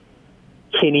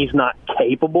 Kenny's not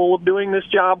capable of doing this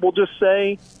job, we'll just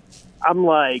say, I'm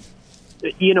like,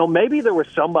 you know, maybe there was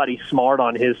somebody smart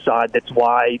on his side. That's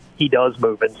why he does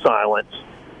move in silence.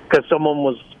 Because someone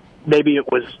was... Maybe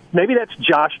that's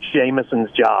Josh Jameson's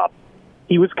job.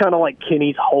 He was kind of like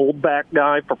Kenny's holdback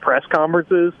guy for press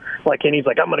conferences. Like, Kenny's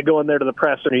like, I'm going to go in there to the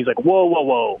presser, and he's like,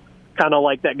 whoa. Kind of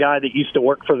like that guy that used to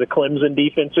work for the Clemson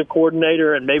defensive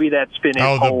coordinator, and maybe that's been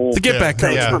his whole the get-back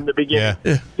coach from the beginning.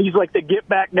 Yeah. He's like the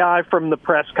get-back guy from the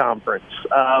press conference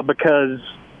because,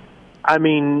 I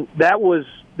mean, that was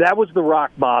the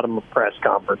rock bottom of press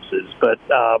conferences. But,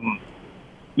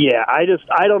 yeah, I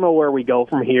don't know where we go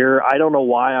from here. I don't know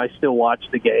why I still watch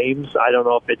the games. I don't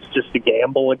know if it's just a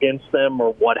gamble against them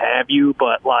or what have you,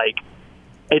 but, like,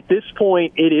 at this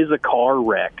point, it is a car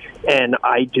wreck, and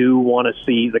I do want to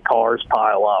see the cars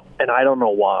pile up, and I don't know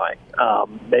why.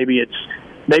 Maybe it's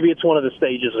one of the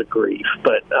stages of grief,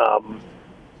 but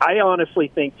I honestly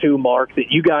think, too, Mark, that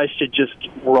you guys should just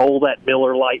roll that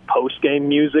Miller Lite post-game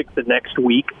music the next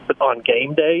week on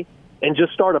game day, and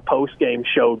just start a post-game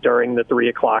show during the 3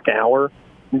 o'clock hour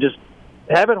and just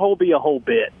have it be a whole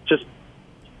bit. Just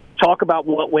talk about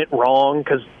what went wrong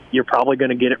because you're probably going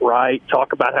to get it right.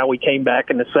 Talk about how we came back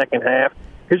in the second half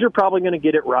because you're probably going to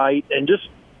get it right. And just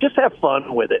have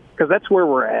fun with it because that's where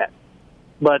we're at.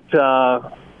 But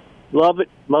love it.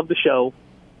 Love the show.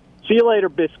 See you later,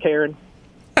 Biss Karen.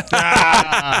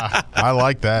 I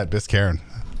like that, Biss Karen.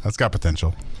 That's got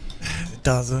potential. It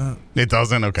doesn't. It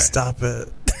doesn't? Okay. Stop it.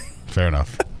 Fair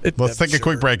enough. Let's take a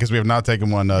quick break because we have not taken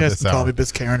one this hour. Call me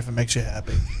Biss Karen if it makes you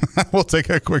happy. We'll take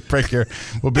a quick break here.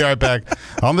 We'll be right back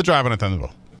on The Drive on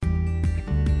Attendable.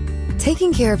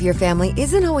 Taking care of your family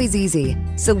isn't always easy,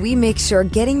 so we make sure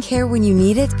getting care when you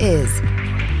need it is.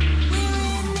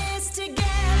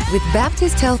 With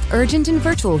Baptist Health Urgent and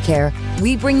Virtual Care,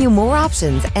 we bring you more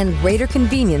options and greater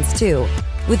convenience, too.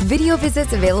 With video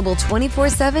visits available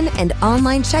 24/7 and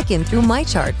online check-in through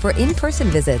MyChart for in-person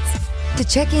visits. To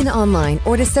check in online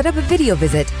or to set up a video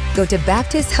visit, go to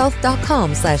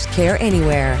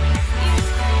baptisthealth.com/careanywhere.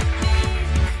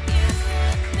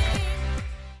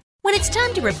 When it's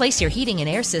time to replace your heating and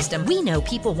air system, we know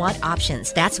people want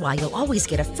options. That's why you'll always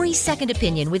get a free second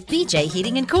opinion with BJ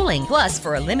Heating and Cooling. Plus,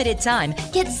 for a limited time,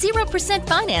 get 0%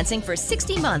 financing for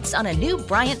 60 months on a new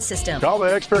Bryant system. Call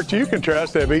the experts you can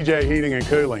trust at BJ Heating and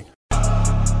Cooling.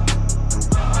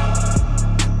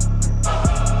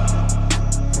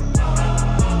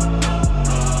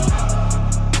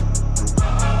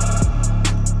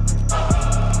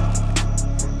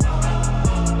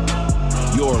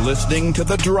 You're listening to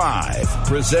The Drive,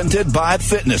 presented by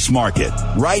Fitness Market,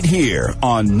 right here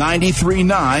on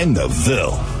 93.9 The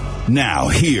Ville. Now,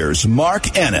 here's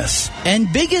Mark Ennis.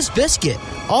 And Biggest Biscuit,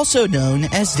 also known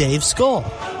as Dave Skull.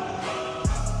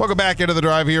 Welcome back into The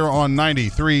Drive here on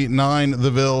 93.9 The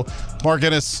Ville. Mark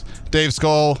Ennis, Dave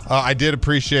Skull. I did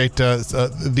appreciate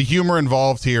the humor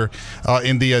involved here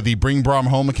in the Bring Brom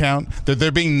Home account. That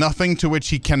there being nothing to which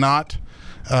he cannot...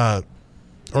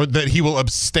 or that he will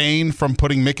abstain from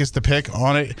putting Mick is the Pick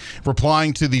on it,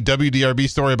 replying to the WDRB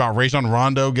story about Rajon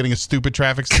Rondo getting a stupid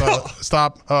traffic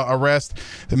stop arrest.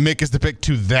 Mick is the Pick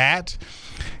to that.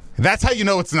 That's how you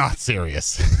know it's not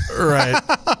serious. Right.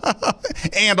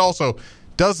 And also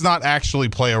does not actually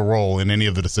play a role in any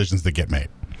of the decisions that get made.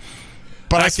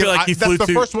 But I feel like he flew that's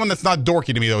the too- first one that's not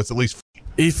dorky to me, though. It's at least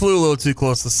He flew a little too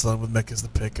close to the sun with Mick as the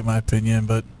pick, in my opinion.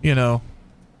 But,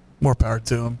 more power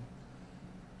to him.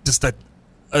 Just that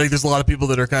I think there's a lot of people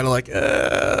that are kind of like,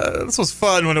 this was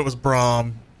fun when it was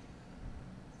Braum.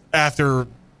 After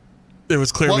it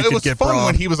was clear we could get Braum. It was fun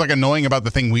when he was like annoying about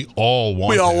the thing we all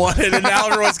wanted. We all wanted, and now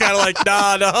everyone's kind of like,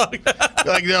 nah, no.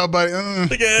 Like, no, but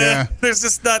yeah. There's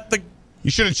just not the. You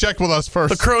should have checked with us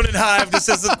first. The Cronin Hive just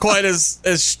isn't quite as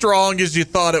strong as you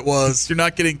thought it was. You're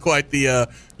not getting quite the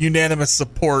unanimous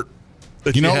support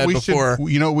that you had before.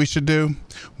 You know what we should do?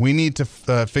 We need to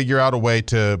figure out a way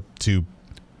to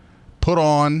put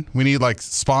on. We need like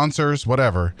sponsors,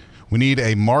 whatever. We need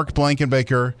a Mark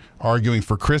Blankenbaker arguing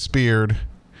for Chris Beard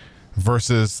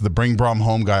versus the Bring Braum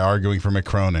Home guy arguing for Mick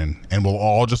Cronin, and we'll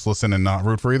all just listen and not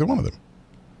root for either one of them.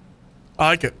 I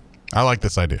like it. I like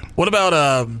this idea. What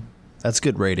about That's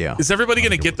good radio. Is everybody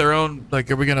going to get their own? Like,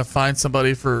 are we going to find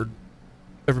somebody for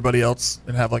everybody else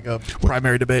and have like a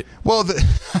primary debate? Well,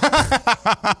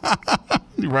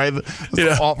 right,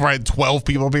 right. 12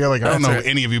 people be like, I don't know who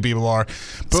any of you people are.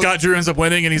 But Scott Drew ends up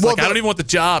winning, and he's like, I don't even want the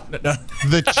job.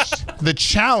 The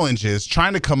challenge is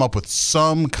trying to come up with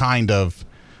some kind of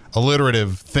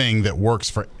alliterative thing that works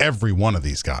for every one of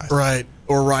these guys. Right,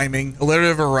 or rhyming,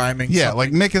 alliterative or rhyming. Yeah, something.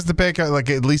 like Mick is the pick. Like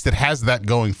at least it has that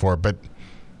going for it, but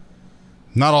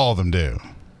not all of them do.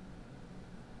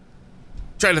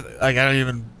 I don't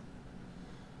even.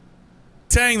 Jerome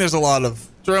Tang, there's a lot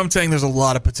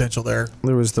of potential there.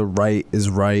 There was the right is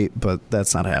right, but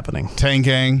that's not happening. Tang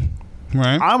Gang,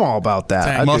 right? I'm all about that.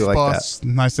 Tang. I Must do like bus, that.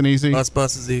 nice and easy.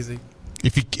 Bus is easy.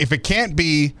 If it can't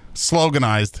be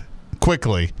sloganized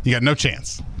quickly, you got no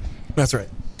chance. That's right.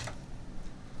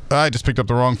 I just picked up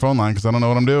the wrong phone line because I don't know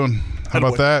what I'm doing. How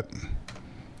about that?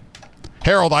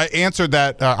 Harold, I answered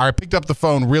that. I picked up the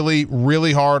phone really,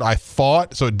 really hard. I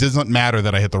fought, so it doesn't matter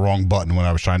that I hit the wrong button when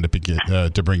I was trying to pick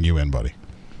it, to bring you in, buddy.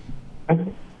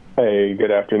 Hey,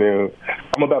 good afternoon.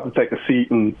 I'm about to take a seat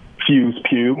in Fuse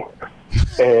Pew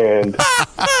and,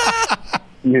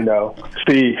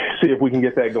 see if we can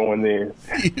get that going there.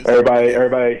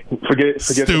 Everybody, forget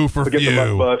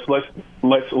the bus.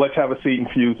 Let's have a seat in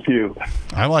Fuse Pew.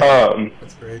 I like it.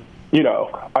 That's great.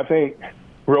 I think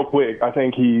real quick, I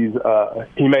think he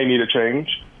may need a change.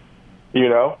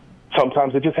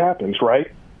 Sometimes it just happens,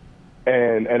 right?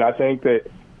 And I think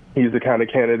that he's the kind of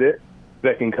candidate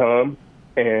that can come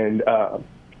and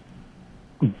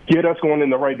get us going in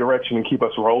the right direction and keep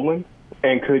us rolling,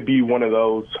 and could be one of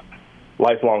those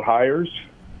lifelong hires.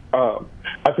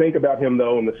 I think about him,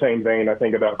 though, in the same vein. I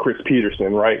think about Chris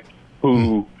Peterson, right,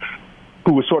 who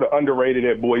was sort of underrated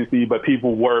at Boise, but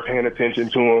people were paying attention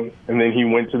to him, and then he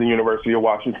went to the University of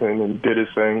Washington and did his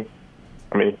thing.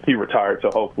 I mean, he retired,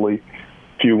 so hopefully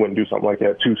Pew wouldn't do something like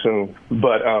that too soon.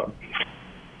 But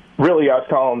really, I was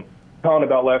talking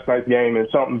about last night's game, and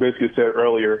something Biscuit said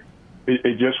earlier,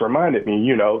 it just reminded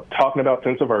me, talking about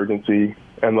sense of urgency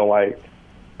and the like.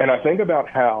 And I think about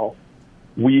how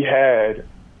we had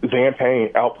Zan Payne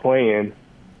outplaying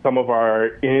some of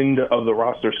our end of the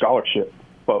roster scholarship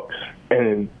folks.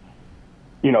 And,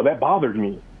 that bothered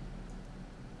me.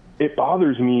 It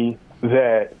bothers me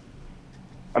that,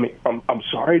 I mean, I'm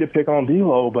sorry to pick on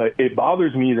D'Lo, but it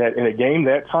bothers me that in a game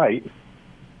that tight,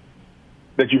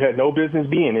 that you had no business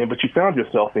being in, but you found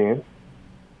yourself in,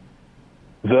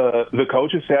 the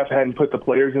coaching staff hadn't put the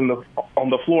players on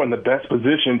the floor in the best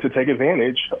position to take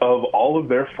advantage of all of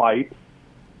their fight,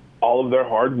 all of their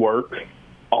hard work,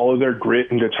 all of their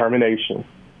grit and determination.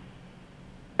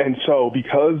 And so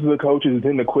because the coaches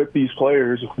didn't equip these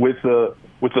players with the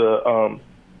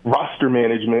roster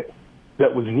management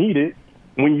that was needed,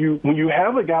 when you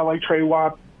have a guy like Trey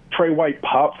White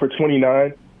pop for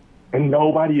 29 and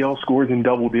nobody else scores in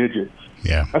double digits,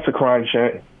 that's a crying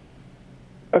shame.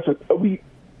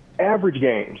 Average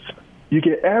games. You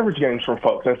get average games from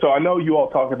folks. And so I know you all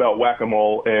talk about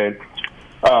whack-a-mole and,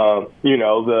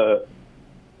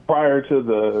 prior to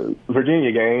the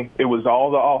Virginia game, it was all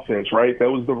the offense, right?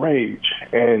 That was the rage.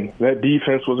 And that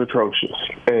defense was atrocious.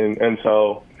 And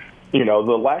so,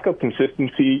 the lack of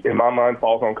consistency in my mind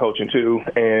falls on coaching too.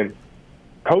 And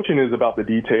coaching is about the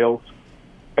details.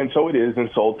 And so it is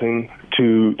insulting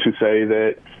to say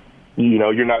that,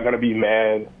 you're not going to be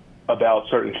mad about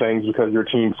certain things because your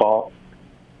team fought.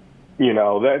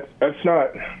 That's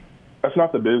not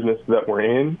the business that we're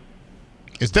in.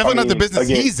 It's definitely not the business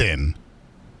he's in.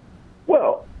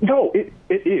 Well, no, it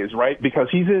is, right? Because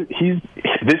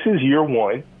this is year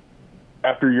one.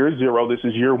 After year zero, this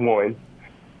is year one.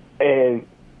 And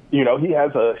he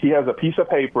has a piece of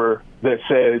paper that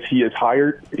says he is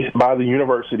hired by the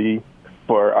university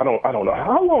for I don't know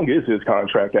how long is his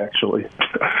contract actually.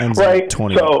 Ends right? in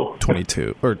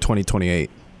 2022 or 2028.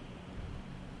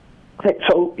 Okay,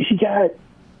 so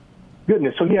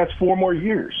so he has 4 more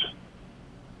years.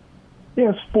 He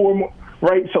has 4 more,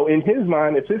 right? So in his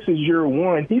mind, if this is year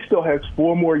 1, he still has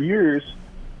 4 more years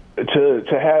to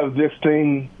have this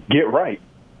thing get right.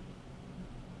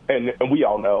 And we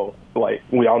all know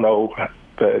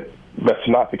that that's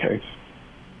not the case.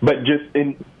 But just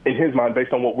in his mind,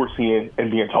 based on what we're seeing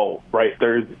and being told, right?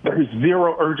 There's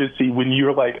zero urgency when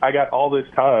you're like, I got all this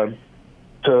time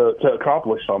to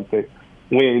accomplish something.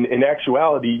 When in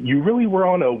actuality, you really were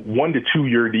on a 1 to 2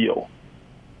 year deal.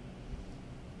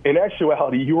 In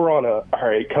actuality, you were on all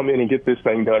right, come in and get this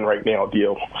thing done right now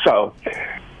deal. So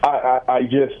I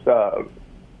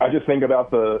just think about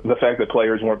the fact that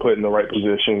players weren't put in the right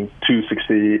position to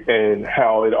succeed and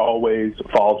how it always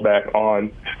falls back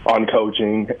on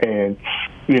coaching. And,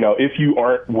 if you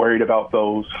aren't worried about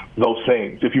those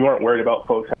things, if you aren't worried about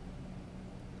folks,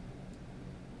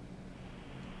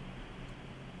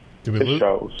 it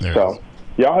shows. So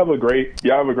y'all have a great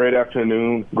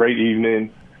afternoon, great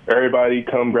evening. Everybody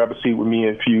come grab a seat with me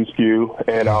in Fuse Pew,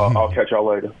 and I'll catch y'all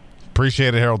later.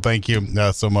 Appreciate it, Harold. Thank you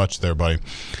so much there, buddy.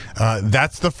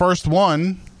 That's the first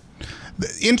one.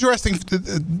 Interesting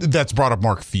that's brought up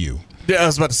Mark Few. Yeah, I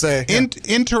was about to say. Yeah.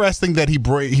 Interesting that he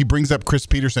brings up Chris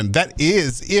Peterson. That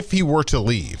is, if he were to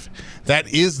leave, that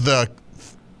is the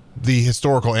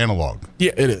historical analog.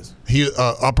 Yeah, it is. He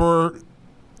upper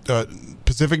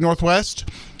Pacific Northwest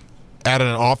at an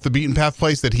off the beaten path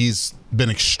place that he's been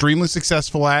extremely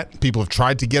successful at. People have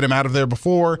tried to get him out of there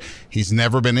before. He's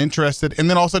never been interested. And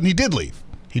then all of a sudden he did leave.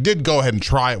 He did go ahead and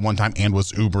try at one time and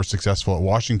was uber successful at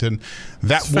Washington.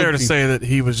 It's fair to say that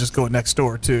he was just going next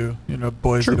door to,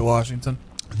 Boise to Washington.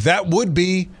 That would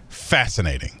be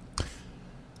fascinating.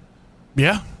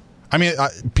 Yeah. I mean,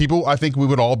 I think we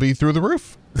would all be through the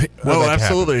roof. Oh,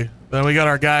 absolutely. Then we got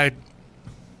our guy,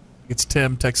 it's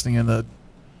Tim, texting in the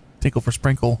Tinkle for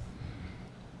Sprinkle,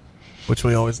 which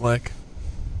we always like.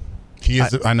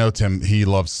 I know Tim. He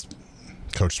loves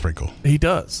Coach Sprinkle. He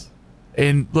does.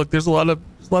 And look, there's a lot of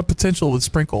potential with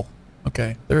Sprinkle.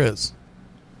 Okay, there is.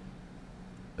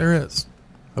 That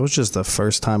was just the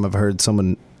first time I've heard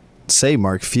someone say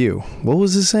Mark Few. What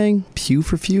was it saying? Pew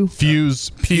for Few?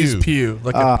 Fuse pew,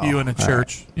 like a pew in a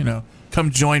church. Right. Come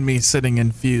join me sitting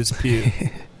in Fuse pew.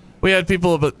 We had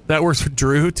people, but that works for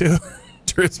Drew too.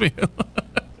 Drew's me.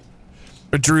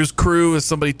 Or Drew's crew, as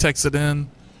somebody texted in.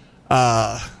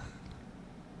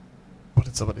 What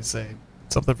did somebody say?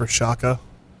 Something for Shaka.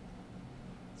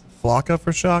 Flocka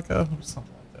for Shaka?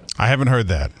 Something like that. I haven't heard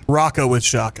that. Rocco with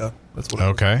Shaka. That's what.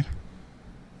 Okay.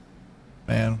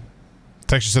 Man.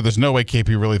 Texture said there's no way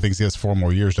KP really thinks he has 4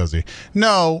 more years, does he?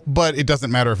 No, but it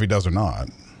doesn't matter if he does or not.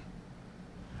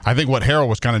 I think what Harold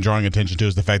was kind of drawing attention to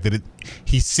is the fact that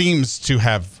he seems to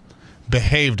have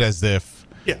behaved as if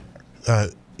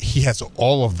he has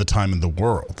all of the time in the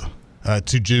world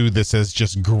to do this as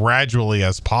just gradually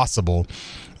as possible.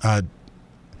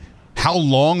 How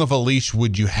long of a leash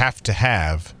would you have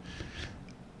that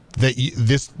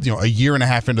a year and a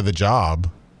half into the job,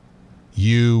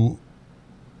 you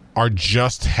are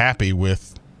just happy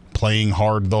with playing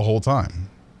hard the whole time?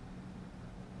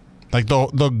 Like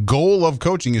the goal of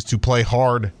coaching is to play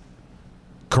hard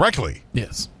correctly.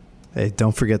 Yes. Hey,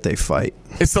 don't forget they fight.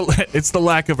 It's the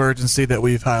lack of urgency that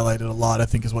we've highlighted a lot, I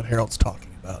think, is what Harold's talking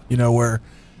about. Where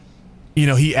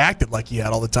he acted like he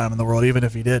had all the time in the world, even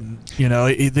if he didn't.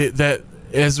 That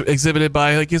is exhibited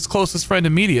by like his closest friend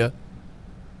in media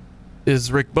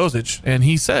is Rick Bozich, and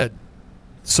he said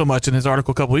so much in his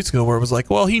article a couple weeks ago where it was like,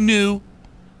 well, he knew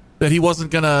that he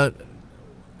wasn't gonna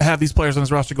have these players on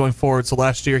his roster going forward, so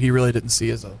last year he really didn't see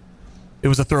it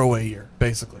was a throwaway year,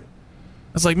 basically.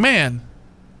 It's like, man,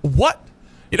 what?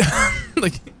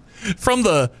 Like from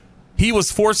he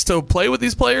was forced to play with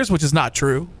these players, which is not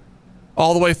true,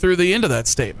 all the way through the end of that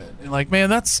statement. And like, man,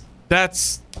 that's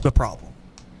the problem.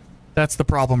 That's the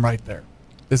problem right there,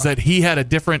 is that he had a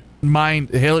different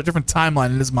timeline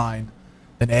in his mind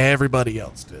than everybody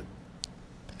else did.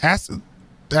 Ask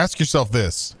yourself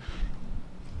this.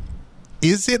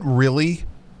 Is it really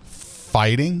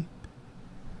fighting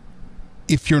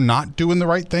if you're not doing the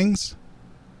right things?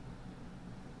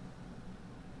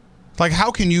 Like,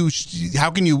 how can you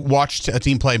watch a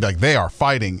team play and be like, they are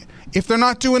fighting if they're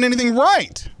not doing anything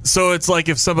right? So it's like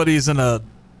if somebody's in a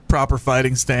proper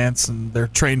fighting stance and they're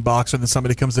trained boxer, and then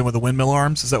somebody comes in with a windmill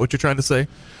arms. Is that what you're trying to say?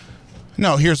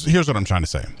 No, here's what I'm trying to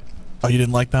say. Oh, you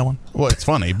didn't like that one? Well, it's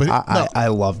funny, but I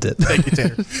loved it. Thank you,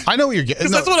 Tanner. I know what you're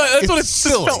getting. That's what it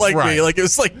silly, felt like right. me. Like it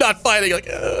was like not fighting. Like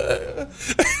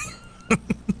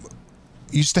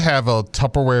used to have a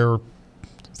Tupperware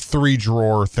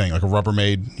 3-drawer thing, like a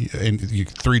Rubbermaid, and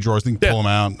 3 drawers. Then you pull them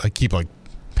out. I keep like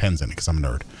pens in it because I'm a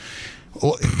nerd.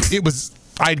 Well, it was.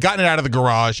 I had gotten it out of the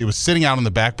garage. It was sitting out on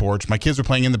the back porch. My kids were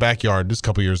playing in the backyard just a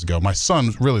couple years ago. My son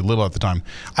was really little at the time.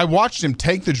 I watched him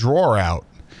take the drawer out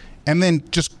and then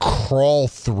just crawl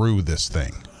through this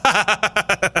thing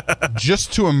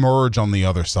just to emerge on the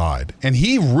other side. And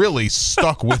he really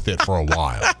stuck with it for a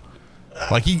while.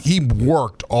 Like he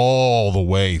worked all the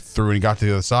way through and he got to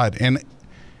the other side. And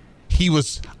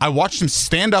I watched him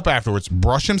stand up afterwards,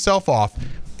 brush himself off,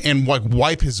 and like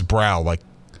wipe his brow. Like,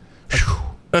 whew.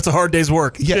 That's a hard day's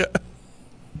work. Yeah.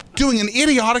 Doing an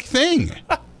idiotic thing.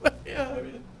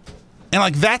 And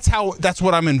like that's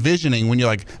what I'm envisioning when you're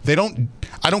like,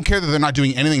 I don't care that they're not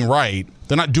doing anything right.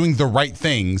 They're not doing the right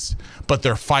things, but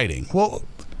they're fighting. Well,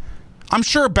 I'm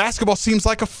sure basketball seems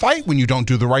like a fight when you don't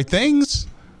do the right things.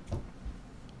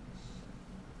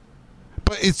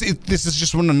 But this is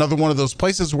just another one of those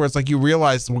places where it's like you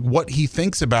realize what he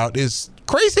thinks about is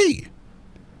crazy.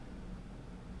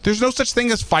 There's no such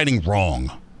thing as fighting wrong.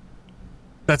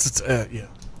 Yeah.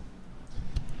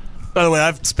 By the way,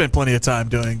 I've spent plenty of time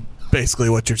doing basically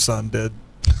what your son did.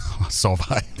 So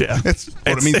have I. Yeah. It's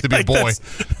what it means to be a boy.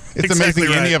 It's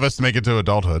amazing any of us to make it to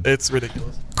adulthood. It's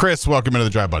ridiculous. Chris, welcome into the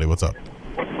Drive, buddy. What's up?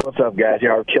 What's up, guys?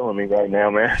 Y'all are killing me right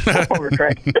now, man.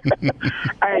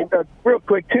 Hey, real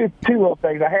quick, two little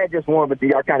things. I had just one, but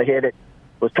y'all kind of hit it.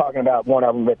 Was talking about one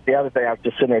of them, but the other thing I was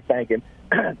just sitting there thinking,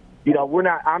 you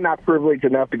know, I'm not privileged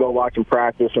enough to go watch them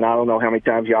practice, and I don't know how many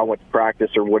times y'all went to practice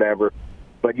or whatever.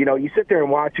 But you know, you sit there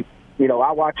and watch. You know,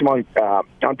 I watch them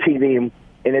on TV, and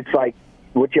it's like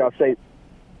what y'all say.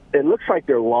 It looks like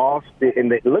they're lost,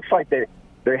 and it looks like they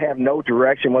have no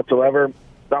direction whatsoever.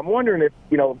 So I'm wondering if,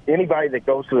 you know, anybody that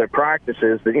goes to their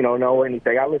practices that, you know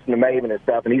anything. I listen to Maven and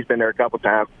stuff, and he's been there a couple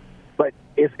times. But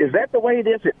is that the way it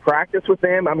is at practice with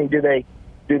them? I mean, do they,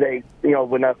 you know,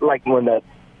 when they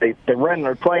run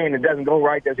or play and it doesn't go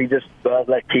right, does he just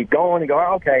keep going and go,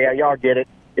 oh, okay, yeah, y'all get it?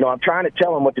 You know, I'm trying to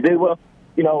tell them what to do. Well,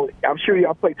 you know, I'm sure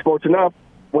y'all played sports enough.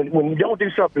 When you don't do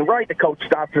something right, the coach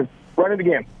stops and run it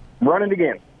again, and you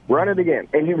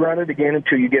run it again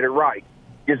until you get it right.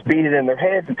 Just beat it in their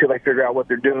heads until they figure out what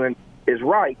they're doing is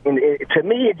right. And to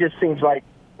me, it just seems like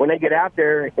when they get out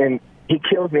there, and he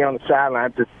kills me on the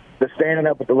sidelines, the standing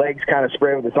up with the legs kind of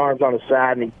spread with his arms on his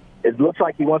side, and it looks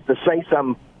like he wants to say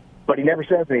something, but he never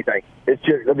says anything. It's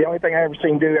just the only thing I ever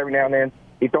seen him do every now and then.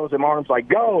 He throws them arms like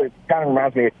go. It kind of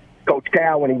reminds me of Coach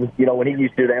Cal when he was, you know, when he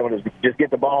used to do that, when it was just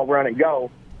get the ball, run, and go.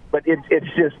 But it's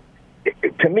just,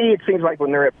 to me, it seems like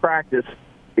when they're at practice,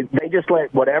 they just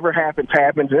let whatever happens.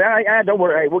 And, don't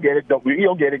worry, hey, we'll get it.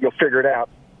 You'll get it. You'll figure it out.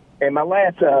 And my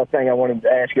last thing I wanted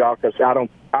to ask y'all, because I don't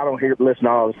listen to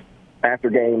all this after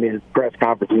game and press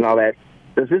conferences and all that.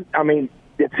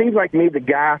 It seems like to me the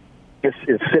guy is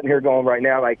sitting here going right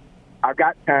now like, I've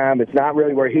got time. It's not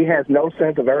really where he has no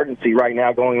sense of urgency right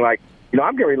now, going like, you know,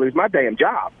 I'm going to lose my damn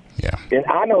job. Yeah. And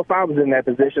I know if I was in that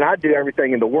position, I'd do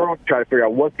everything in the world to try to figure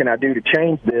out what can I do to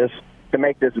change this, to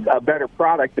make this a better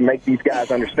product, to make these guys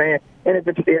understand. And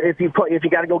if you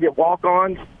got to go get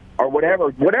walk-ons or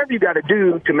whatever you got to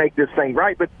do to make this thing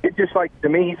right. But it's just like, to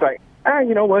me, he's like,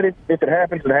 you know what? If it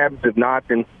happens, it happens. If not,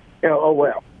 then, you know, oh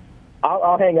well.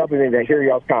 I'll hang up and hear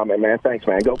y'all's comment, man. Thanks,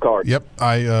 man. Go Cards. Yep,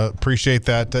 I appreciate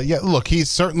that. Yeah, look, he's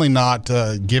certainly not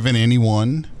given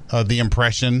anyone the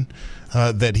impression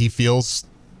that he feels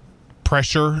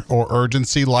pressure or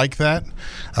urgency like that.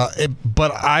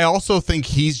 But I also think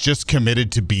he's just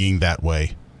committed to being that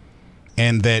way,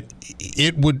 and that he's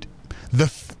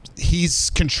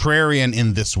contrarian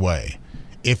in this way.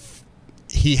 If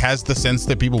he has the sense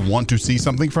that people want to see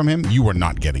something from him, you are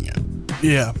not getting it.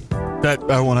 Yeah, that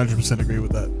I 100% agree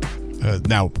with that.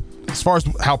 Now, as far as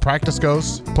how practice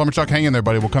goes, Plumber Chuck, hang in there,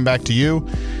 buddy. We'll come back to you.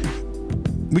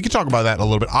 We can talk about that a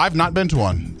little bit. I've not been to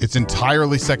one. It's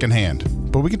entirely secondhand,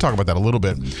 but we can talk about that a little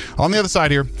bit. On the other side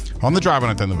here, on the Drive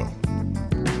on 10 the Ville.